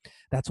happen,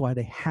 that's why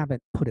they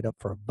haven't put it up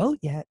for a vote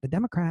yet, the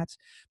Democrats,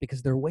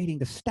 because they're waiting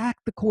to stack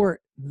the court,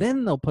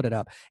 then they'll put it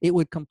up. It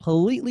would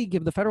completely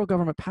give the federal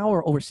government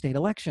power over state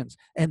elections.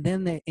 And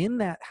then in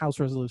that House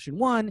Resolution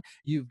 1,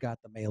 you've got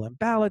the mail-in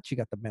ballots, you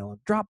got the mail-in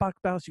drop-box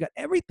ballots, you got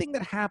everything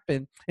that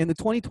happened in the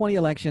 2020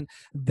 election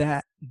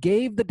that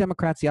gave the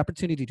Democrats the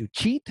opportunity to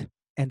cheat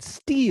and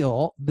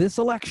steal this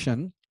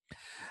election.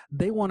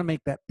 They want to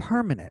make that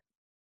permanent.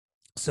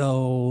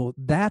 So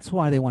that's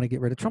why they want to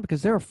get rid of Trump,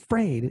 because they're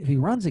afraid if he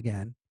runs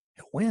again,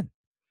 he'll win.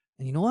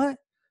 And you know what?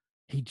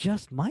 He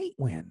just might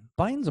win.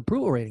 Biden's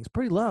approval rating's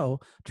pretty low.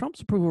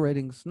 Trump's approval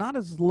rating's not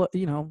as low,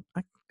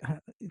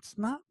 it's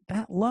not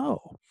that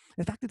low.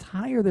 In fact, it's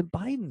higher than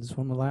Biden's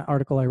from the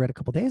article I read a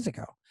couple days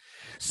ago.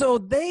 So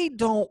they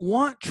don't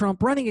want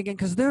Trump running again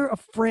because they're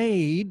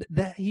afraid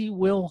that he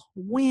will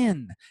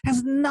win.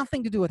 Has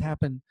nothing to do with what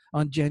happened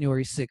on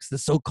January 6th, the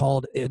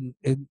so-called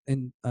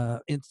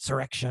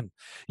insurrection.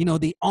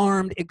 The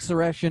armed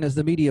insurrection, as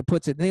the media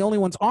puts it. The only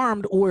ones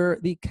armed were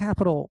the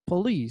Capitol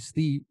Police.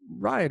 The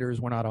rioters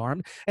were not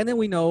armed. And then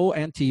we know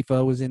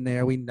Antifa was in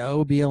there. We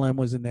know BLM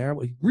was in there.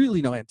 We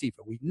really know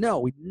Antifa. We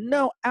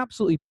know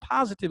absolutely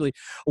positively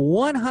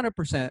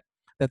 100%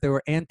 that there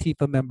were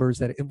Antifa members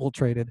that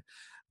infiltrated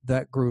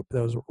that group,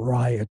 those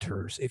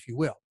rioters, if you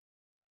will.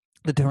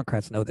 The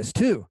Democrats know this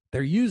too.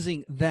 They're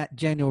using that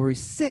January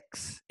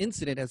 6th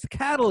incident as a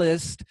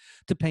catalyst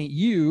to paint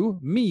you,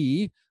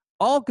 me,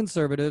 all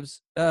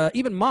conservatives,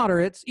 even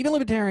moderates, even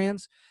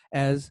libertarians,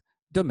 as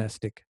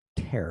domestic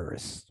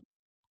terrorists.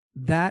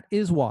 That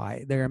is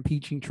why they're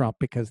impeaching Trump,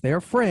 because they're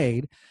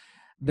afraid.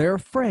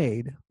 There's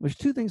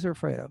two things they're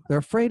afraid of. They're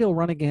afraid he'll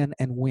run again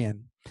and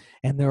win.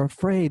 And they're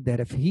afraid that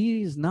if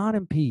he's not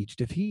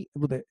impeached,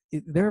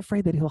 they're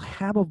afraid that he'll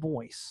have a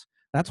voice.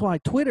 That's why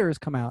Twitter has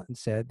come out and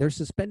said they're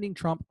suspending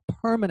Trump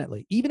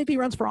permanently, even if he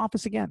runs for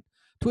office again.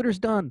 Twitter's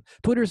done.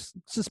 Twitter's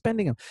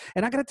suspending him.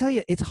 And I got to tell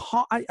you, it's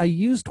hard. I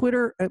use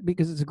Twitter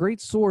because it's a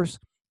great source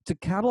to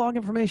catalog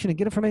information and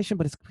get information,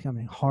 but it's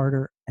becoming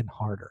harder and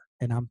harder.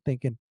 And I'm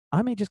thinking,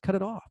 I may just cut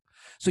it off.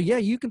 So yeah,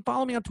 you can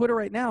follow me on Twitter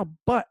right now,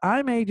 but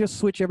I may just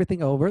switch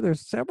everything over.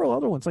 There's several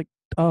other ones, like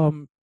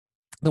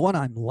the one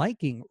I'm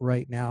liking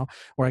right now,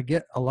 where I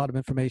get a lot of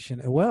information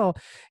as well,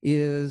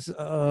 is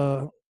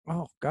oh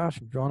gosh,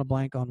 I'm drawing a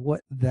blank on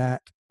what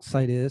that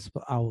site is,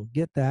 but I will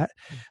get that.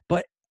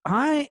 But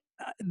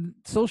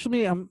social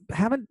media, I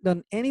haven't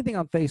done anything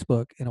on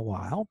Facebook in a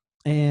while.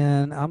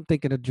 And I'm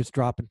thinking of just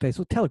dropping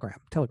Facebook.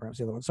 Telegram's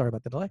the other one. Sorry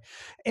about the delay.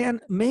 And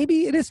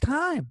maybe it is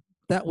time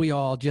that we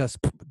all just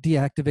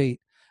deactivate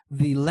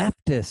the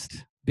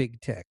leftist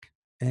big tech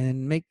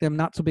and make them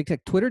not so big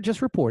tech. Twitter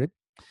just reported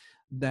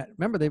that,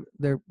 remember, they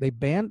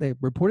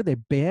reported they're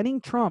banning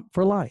Trump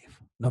for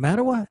life. No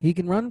matter what, he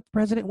can run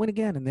president, win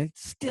again, and they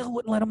still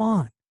wouldn't let him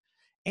on.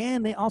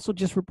 And they also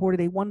just reported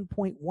a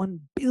 $1.1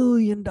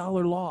 billion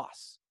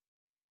loss.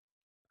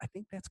 I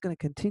think that's going to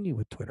continue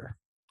with Twitter.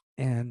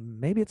 And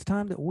maybe it's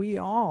time that we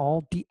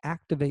all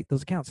deactivate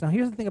those accounts. Now,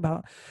 here's the thing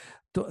about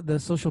the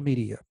social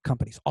media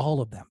companies, all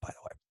of them, by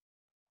the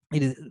way.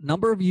 It is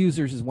number of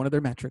users is one of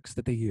their metrics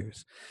that they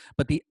use.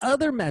 But the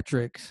other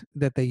metrics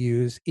that they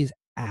use is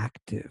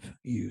active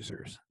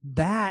users.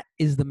 That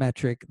is the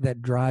metric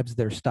that drives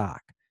their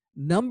stock.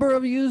 Number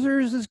of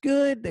users is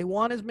good. They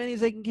want as many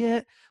as they can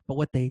get. But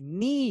what they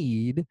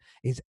need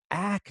is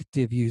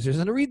active users.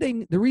 And the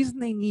reason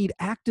they need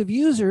active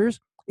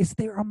users is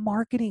they're a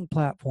marketing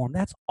platform.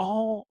 That's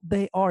all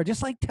they are.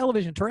 Just like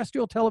television,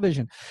 terrestrial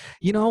television.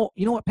 You know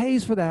what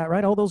pays for that,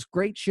 right? All those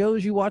great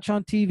shows you watch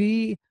on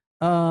TV,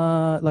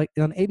 like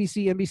on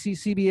ABC, NBC,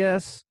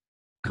 CBS,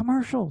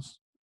 commercials.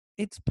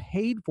 It's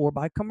paid for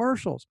by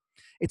commercials.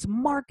 It's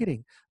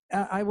marketing.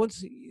 I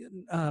once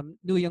dated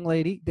a young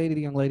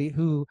lady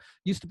who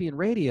used to be in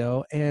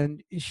radio,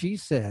 and she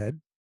said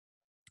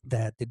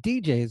that the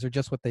DJs are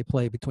just what they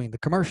play between the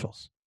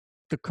commercials.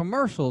 The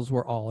commercials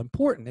were all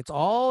important. It's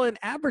all an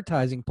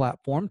advertising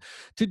platform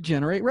to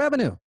generate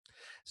revenue.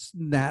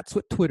 That's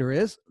what Twitter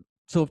is.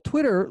 So if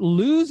Twitter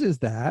loses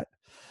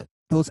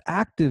those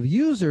active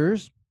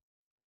users,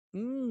 I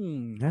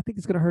think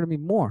it's going to hurt me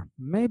more.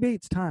 Maybe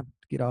it's time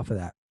to get off of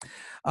that.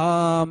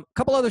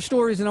 Couple other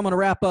stories, and I'm going to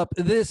wrap up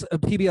this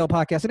PBL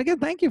podcast. And again,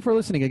 thank you for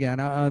listening again.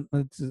 I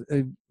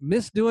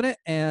miss doing it,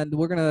 and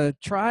we're going to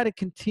try to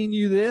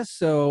continue this.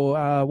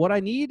 So what I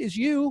need is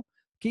you.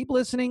 Keep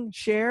listening,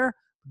 share,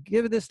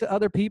 give this to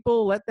other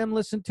people, let them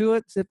listen to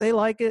it. If they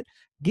like it,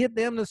 get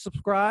them to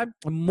subscribe.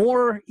 The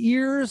more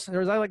ears,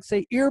 or as I like to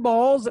say,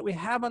 earballs that we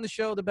have on the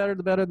show, the better,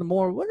 the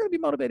more we're going to be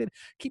motivated to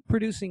keep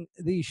producing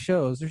these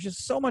shows. There's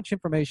just so much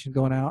information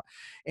going out,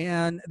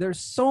 and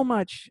there's so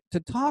much to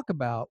talk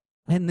about.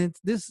 And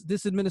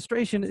this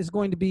administration is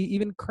going to be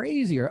even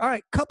crazier. All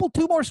right,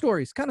 two more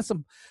stories, kind of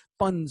some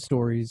fun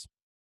stories.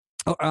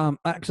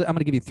 Actually, I'm going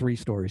to give you three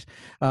stories.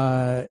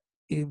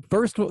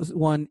 First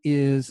one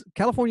is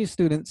California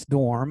students'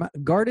 dorm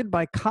guarded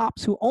by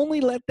cops who only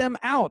let them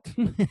out.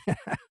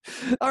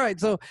 All right,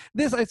 so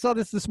I saw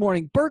this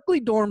morning. Berkeley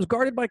dorms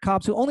guarded by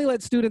cops who only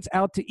let students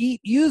out to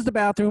eat, use the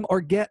bathroom, or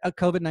get a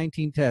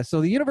COVID-19 test.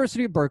 So the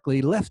University of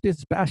Berkeley,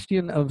 leftist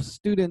bastion of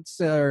students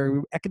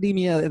or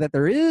academia that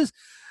there is.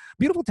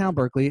 Beautiful town,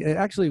 Berkeley.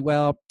 Actually,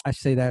 well, I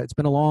say that. It's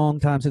been a long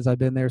time since I've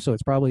been there, so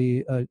it's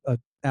probably a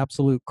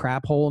absolute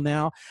crap hole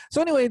now. So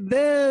anyway,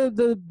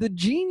 the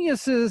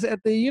geniuses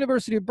at the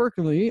University of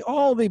Berkeley,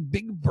 all the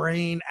big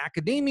brain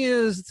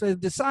academias,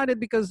 decided,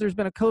 because there's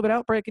been a COVID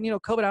outbreak, and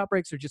COVID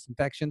outbreaks are just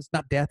infections,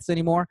 not deaths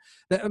anymore.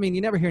 I mean, you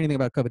never hear anything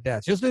about COVID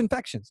deaths, just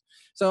infections.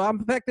 So I'm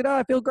infected.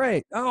 I feel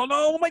great. Oh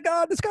no, oh my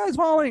God, the sky's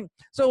falling.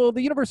 So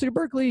the University of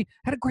Berkeley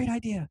had a great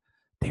idea.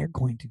 They're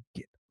going to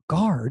get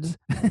guards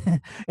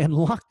and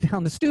lock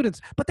down the students,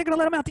 but they're going to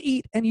let them out to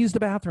eat and use the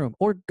bathroom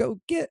or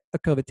go get a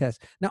COVID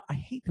test. Now, I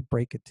hate to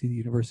break it to the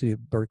University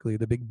of Berkeley,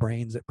 the big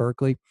brains at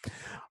Berkeley,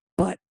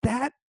 but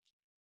that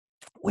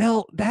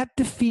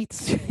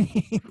defeats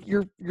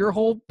your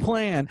whole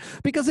plan,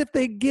 because if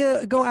they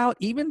go out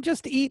even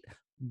just to eat,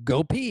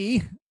 go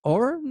pee,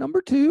 or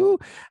number two,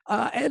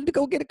 and to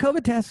go get a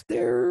COVID test,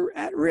 they're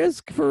at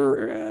risk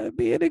for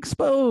being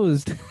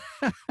exposed.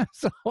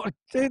 So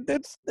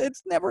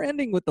it's never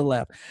ending with the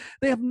left.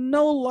 They have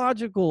no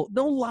logic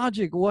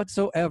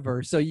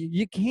whatsoever. So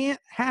you can't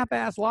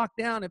half-ass lock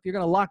down if you're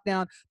going to lock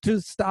down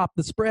to stop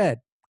the spread.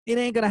 It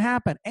ain't going to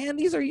happen. And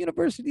these are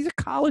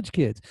college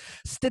kids.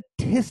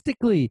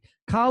 Statistically,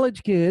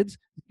 college kids,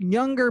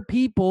 younger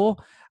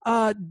people,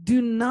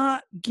 do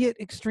not get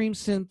extreme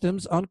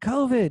symptoms on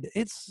COVID.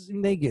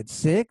 They get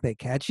sick, they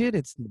catch it,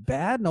 it's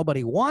bad,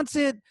 nobody wants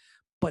it,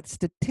 but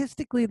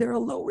statistically, they're a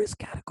low-risk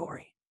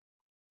category.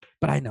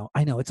 But I know,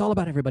 it's all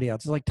about everybody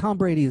else. It's like Tom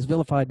Brady is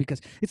vilified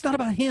because it's not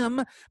about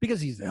him, because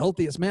he's the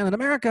healthiest man in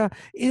America.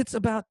 It's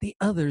about the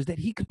others that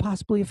he could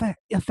possibly infect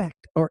if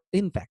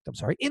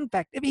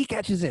he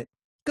catches it.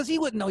 Because he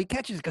wouldn't know he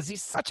catches it because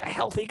he's such a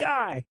healthy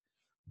guy.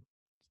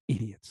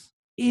 Idiots,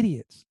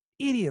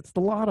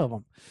 the lot of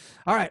them.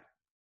 All right.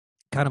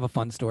 Kind of a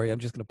fun story. I'm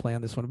just going to play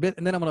on this one a bit,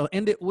 and then I'm going to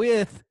end it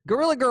with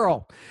Gorilla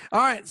Girl. All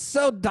right,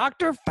 so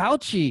Dr.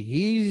 Fauci,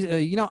 he's,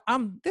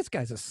 this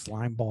guy's a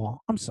slime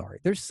ball. I'm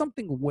sorry. There's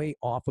something way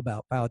off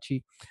about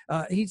Fauci.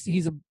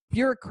 He's a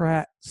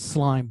bureaucrat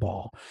slime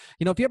ball.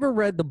 If you ever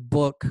read the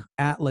book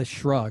Atlas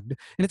Shrugged,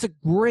 and it's a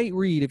great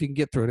read if you can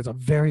get through it. It's a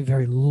very,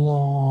 very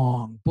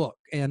long book,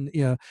 and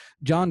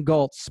John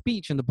Galt's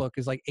speech in the book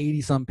is like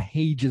 80-some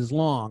pages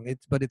long.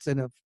 It's in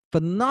a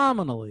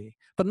phenomenal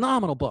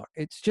book.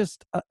 It's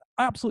just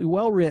absolutely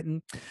well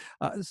written.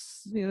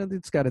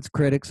 It's got its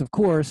critics, of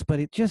course, but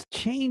it just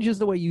changes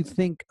the way you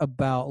think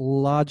about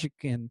logic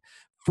and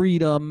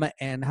freedom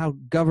and how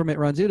government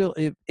runs.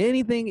 If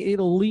anything,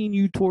 it'll lean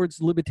you towards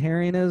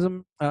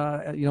libertarianism.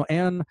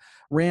 Anne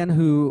Rand,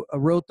 who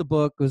wrote the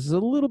book, was a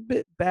little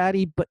bit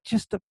batty, but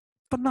just a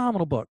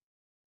phenomenal book.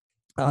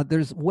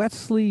 There's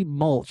Wesley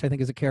Mulch, I think,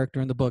 is a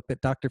character in the book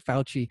that Dr.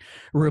 Fauci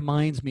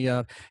reminds me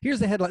of. Here's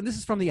the headline. This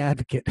is from The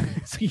Advocate.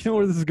 So you know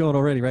where this is going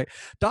already, right?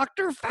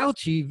 Dr.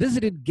 Fauci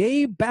visited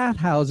gay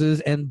bathhouses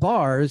and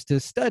bars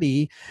to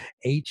study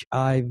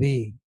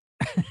HIV.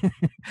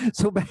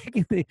 So back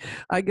in the,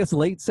 I guess,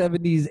 late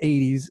 70s,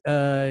 80s,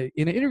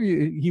 in an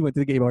interview, he went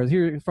to the gay bars.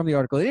 Here from the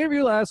article. An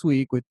interview last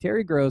week with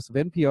Terry Gross of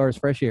NPR's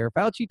Fresh Air,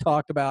 Fauci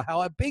talked about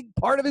how a big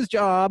part of his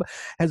job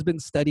has been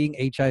studying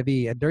HIV.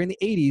 And during the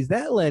 80s,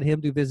 that led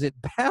him to visit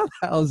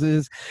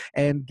bathhouses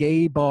and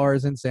gay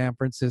bars in San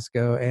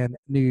Francisco and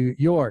New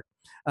York.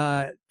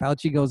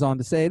 Fauci goes on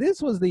to say, this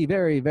was the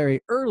very,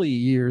 very early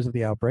years of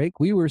the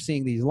outbreak. We were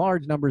seeing these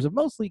large numbers of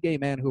mostly gay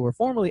men who were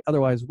formerly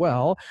otherwise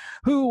well,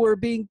 who were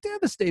being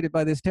devastated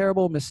by this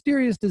terrible,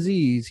 mysterious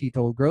disease, he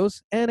told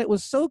Gross. And it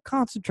was so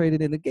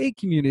concentrated in the gay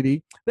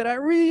community that I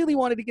really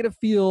wanted to get a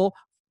feel.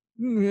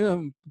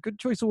 Good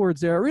choice of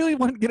words there. I really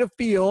wanted to get a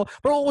feel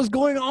for what was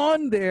going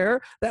on there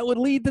that would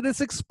lead to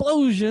this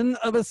explosion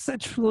of a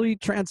sexually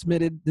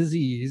transmitted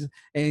disease.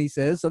 And he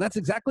says, so that's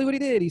exactly what he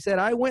did. He said,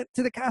 I went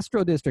to the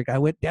Castro district. I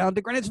went down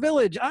to Greenwich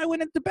Village. I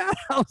went into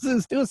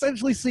bathhouses to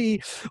essentially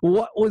see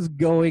what was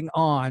going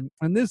on.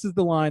 And this is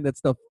the line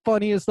that's the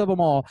funniest of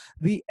them all.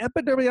 The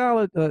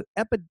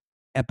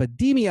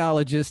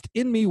epidemiologist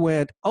in me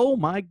went, oh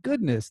my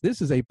goodness,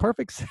 this is a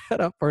perfect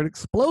setup for an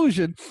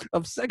explosion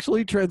of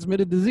sexually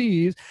transmitted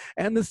disease.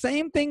 And the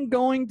same thing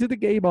going to the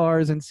gay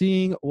bars and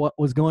seeing what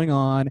was going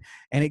on.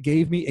 And it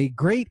gave me a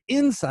great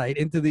insight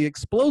into the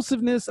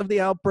explosiveness of the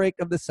outbreak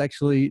of the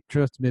sexually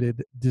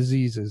transmitted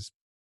diseases.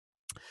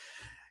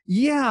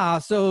 Yeah,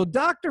 so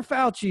Dr.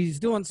 Fauci's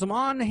doing some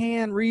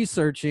on-hand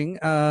researching.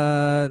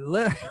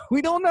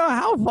 We don't know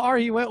how far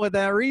he went with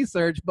that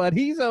research, but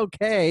he's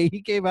okay.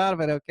 He came out of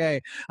it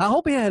okay. I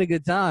hope he had a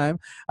good time.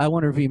 I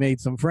wonder if he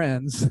made some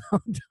friends.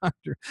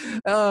 Doctor,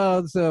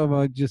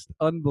 just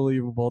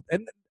unbelievable.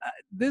 And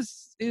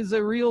this is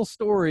a real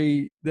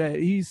story that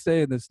he's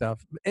saying this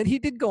stuff. And he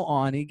did go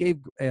on. He gave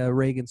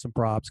Reagan some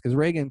props because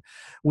Reagan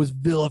was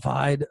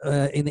vilified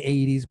in the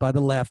 80s by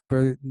the left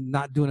for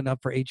not doing enough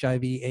for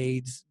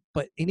HIV/AIDS.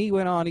 And he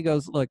went on, he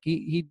goes, look,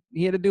 he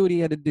had to do what he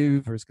had to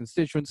do for his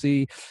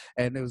constituency,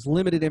 and it was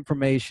limited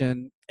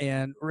information,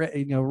 and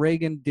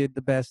Reagan did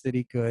the best that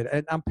he could.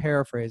 And I'm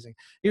paraphrasing.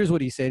 Here's what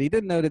he said. He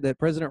then noted that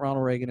President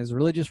Ronald Reagan and his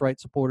religious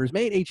rights supporters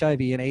made HIV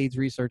and AIDS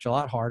research a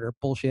lot harder.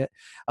 Bullshit.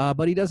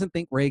 But he doesn't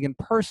think Reagan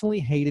personally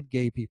hated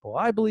gay people.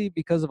 I believe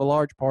because of a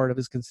large part of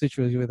his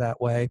constituency were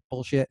that way.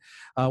 Bullshit.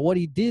 What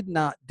he did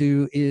not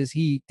do is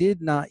he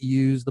did not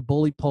use the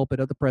bully pulpit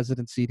of the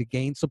presidency to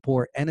gain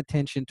support and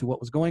attention to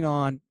what was going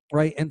on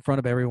right in front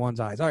of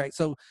everyone's eyes. All right,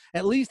 so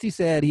at least he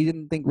said he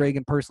didn't think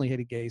Reagan personally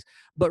hated gays,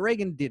 but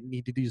Reagan didn't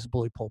need to use the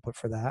bully pulpit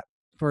for that,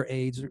 for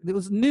AIDS. It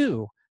was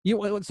new.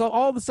 So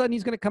all of a sudden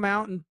he's going to come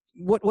out and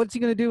what's he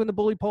going to do in the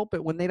bully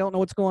pulpit when they don't know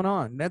what's going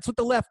on? That's what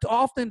the left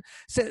often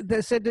said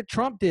that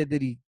Trump did,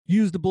 that he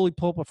used the bully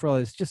pulpit for all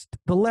this. Just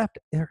the left,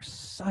 they're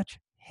such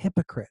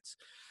hypocrites.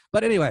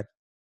 But anyway,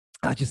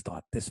 I just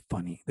thought this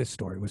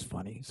story was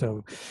funny.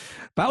 So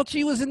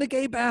Fauci was in the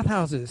gay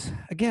bathhouses.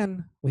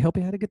 Again, we hope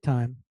he had a good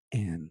time,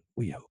 and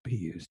we hope he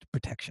used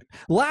protection.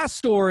 Last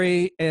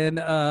story, and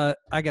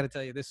I got to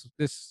tell you this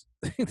this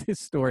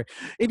story.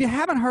 If you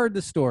haven't heard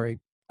the story,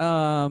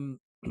 the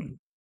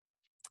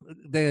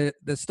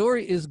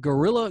story is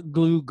Gorilla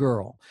Glue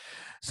Girl.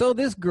 So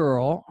this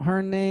girl,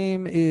 her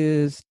name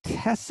is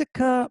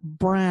Tessica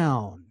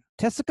Brown.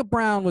 Tessica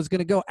Brown was going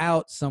to go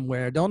out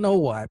somewhere, don't know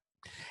what.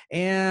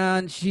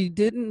 And she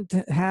didn't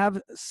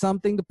have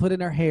something to put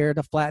in her hair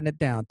to flatten it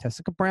down.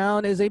 Tessica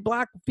Brown is a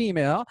black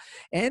female,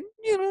 and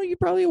you're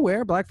probably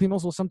aware black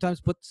females will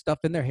sometimes put stuff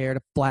in their hair to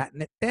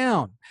flatten it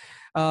down.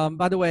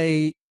 By the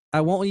way,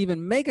 I won't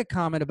even make a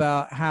comment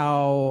about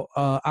how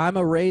I'm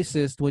a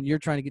racist when you're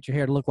trying to get your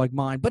hair to look like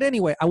mine. But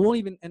anyway, I won't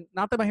even, and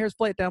not that my hair is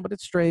flat down, but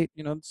it's straight,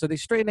 so they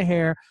straighten the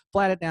hair,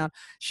 flat it down.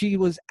 She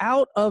was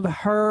out of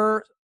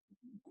her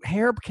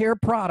hair care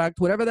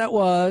product, whatever that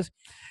was,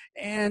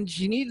 and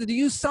she needed to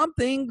use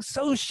something,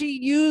 so she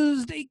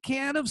used a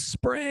can of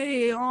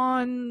spray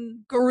on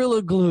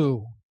Gorilla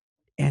Glue.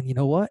 And you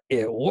know what?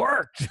 It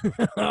worked.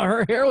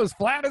 Her hair was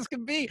flat as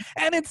can be,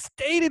 and it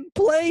stayed in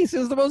place. It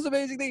was the most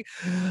amazing thing.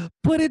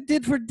 But it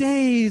did for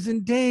days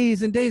and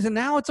days and days, and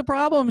now it's a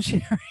problem.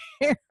 Her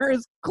hair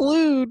is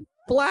glued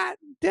flat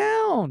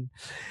down.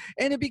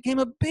 And it became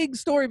a big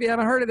story. If you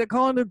haven't heard it, they're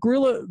calling it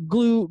Gorilla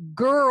Glue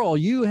Girl.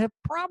 You have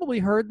probably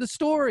heard the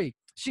story.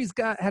 She's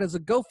had a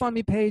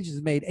GoFundMe page.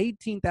 She's made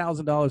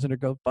 $18,000 in her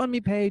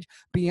GoFundMe page.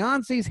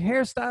 Beyonce's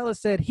hairstylist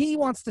said he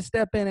wants to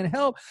step in and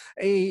help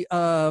a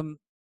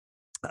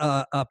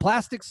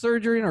plastic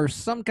surgeon or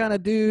some kind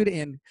of dude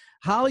in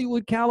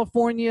Hollywood,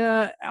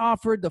 California,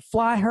 offered to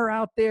fly her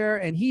out there,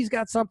 and he's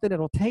got something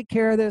that'll take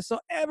care of this. So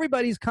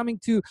everybody's coming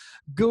to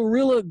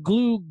Gorilla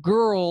Glue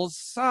Girl's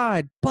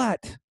side.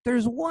 But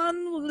there's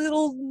one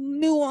little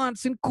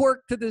nuance and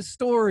quirk to this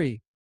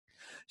story.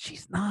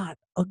 She's not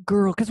a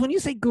girl. Because when you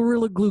say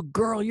Gorilla Glue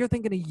Girl, you're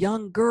thinking a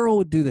young girl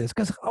would do this.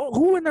 Because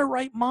who in their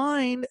right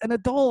mind, an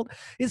adult,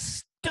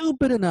 is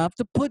stupid enough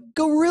to put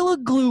Gorilla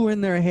Glue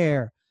in their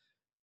hair?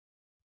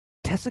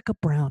 Tessica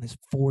Brown is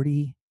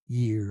 40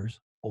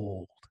 years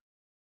old.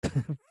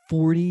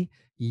 40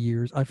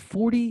 years. A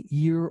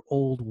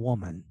 40-year-old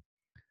woman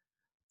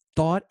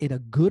thought it a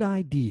good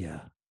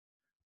idea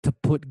to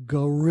put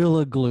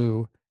Gorilla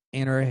Glue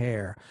in her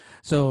hair.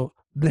 So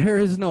there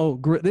is no,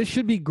 this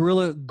should be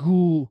Gorilla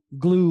Glue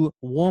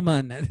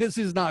Woman. This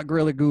is not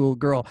Gorilla Glue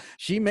Girl.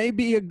 She may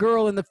be a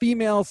girl in the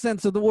female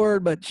sense of the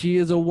word, but she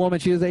is a woman.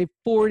 She is a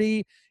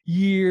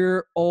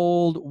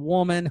 40-year-old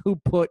woman who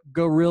put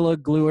Gorilla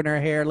Glue in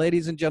her hair.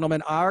 Ladies and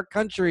gentlemen, our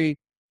country,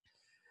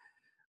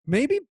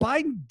 maybe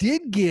Biden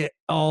did get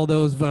all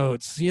those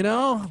votes.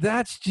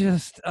 That's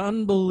just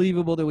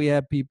unbelievable that we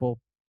have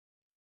people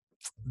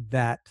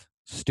that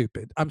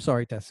stupid. I'm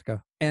sorry,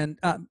 Tessica. And,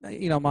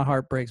 my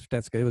heart breaks for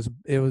Tessica.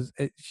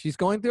 She's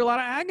going through a lot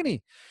of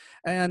agony.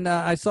 And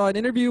I saw an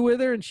interview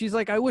with her, and she's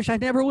like, I wish I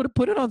never would have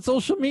put it on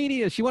social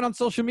media. She went on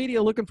social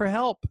media looking for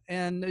help,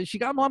 and she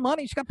got more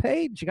money. She got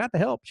paid. She got the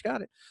help. She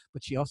got it.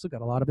 But she also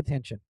got a lot of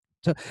attention.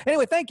 So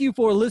anyway, thank you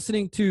for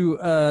listening to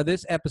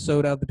this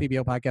episode of the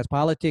PBL Podcast,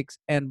 Politics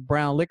and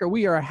Brown Liquor.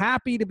 We are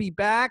happy to be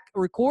back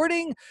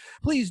recording.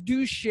 Please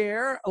do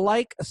share,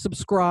 like,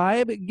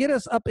 subscribe, get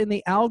us up in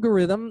the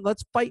algorithm.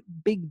 Let's fight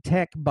big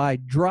tech by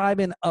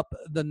driving up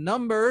the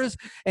numbers.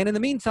 And in the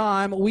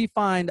meantime, we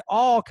find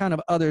all kind of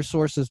other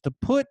sources to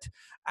put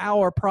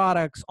our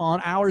products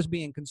on, ours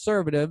being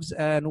conservatives,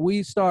 and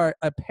we start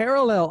a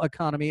parallel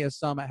economy, as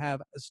some have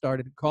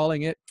started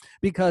calling it,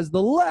 because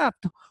the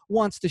left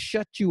wants to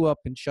shut you up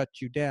and shut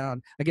you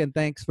down. Again,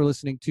 thanks for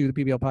listening to the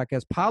PBL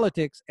Podcast,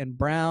 Politics and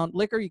Brown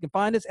Liquor. You can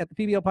find us at the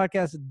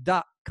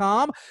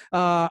pblpodcast.com.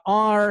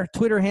 Our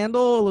Twitter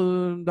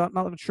handle,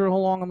 not sure how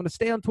long I'm going to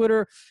stay on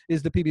Twitter,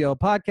 is the PBL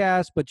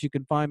Podcast, but you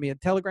can find me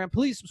at Telegram.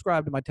 Please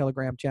subscribe to my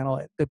Telegram channel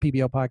at the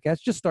PBL Podcast.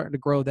 Just starting to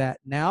grow that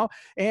now.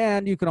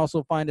 And you can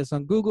also find us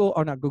on Google,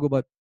 or not Google,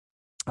 but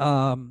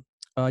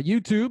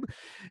YouTube.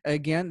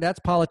 Again, that's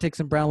Politics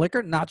and Brown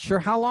Liquor. Not sure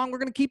how long we're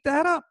going to keep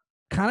that up.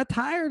 Kind of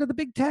tired of the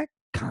big tech.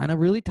 Kind of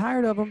really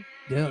tired of them.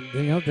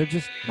 They're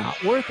just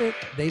not worth it.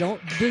 They don't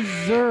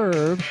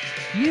deserve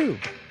you,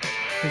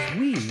 because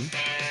we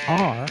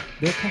are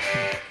their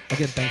customers.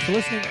 Again, thanks for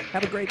listening.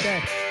 Have a great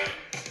day.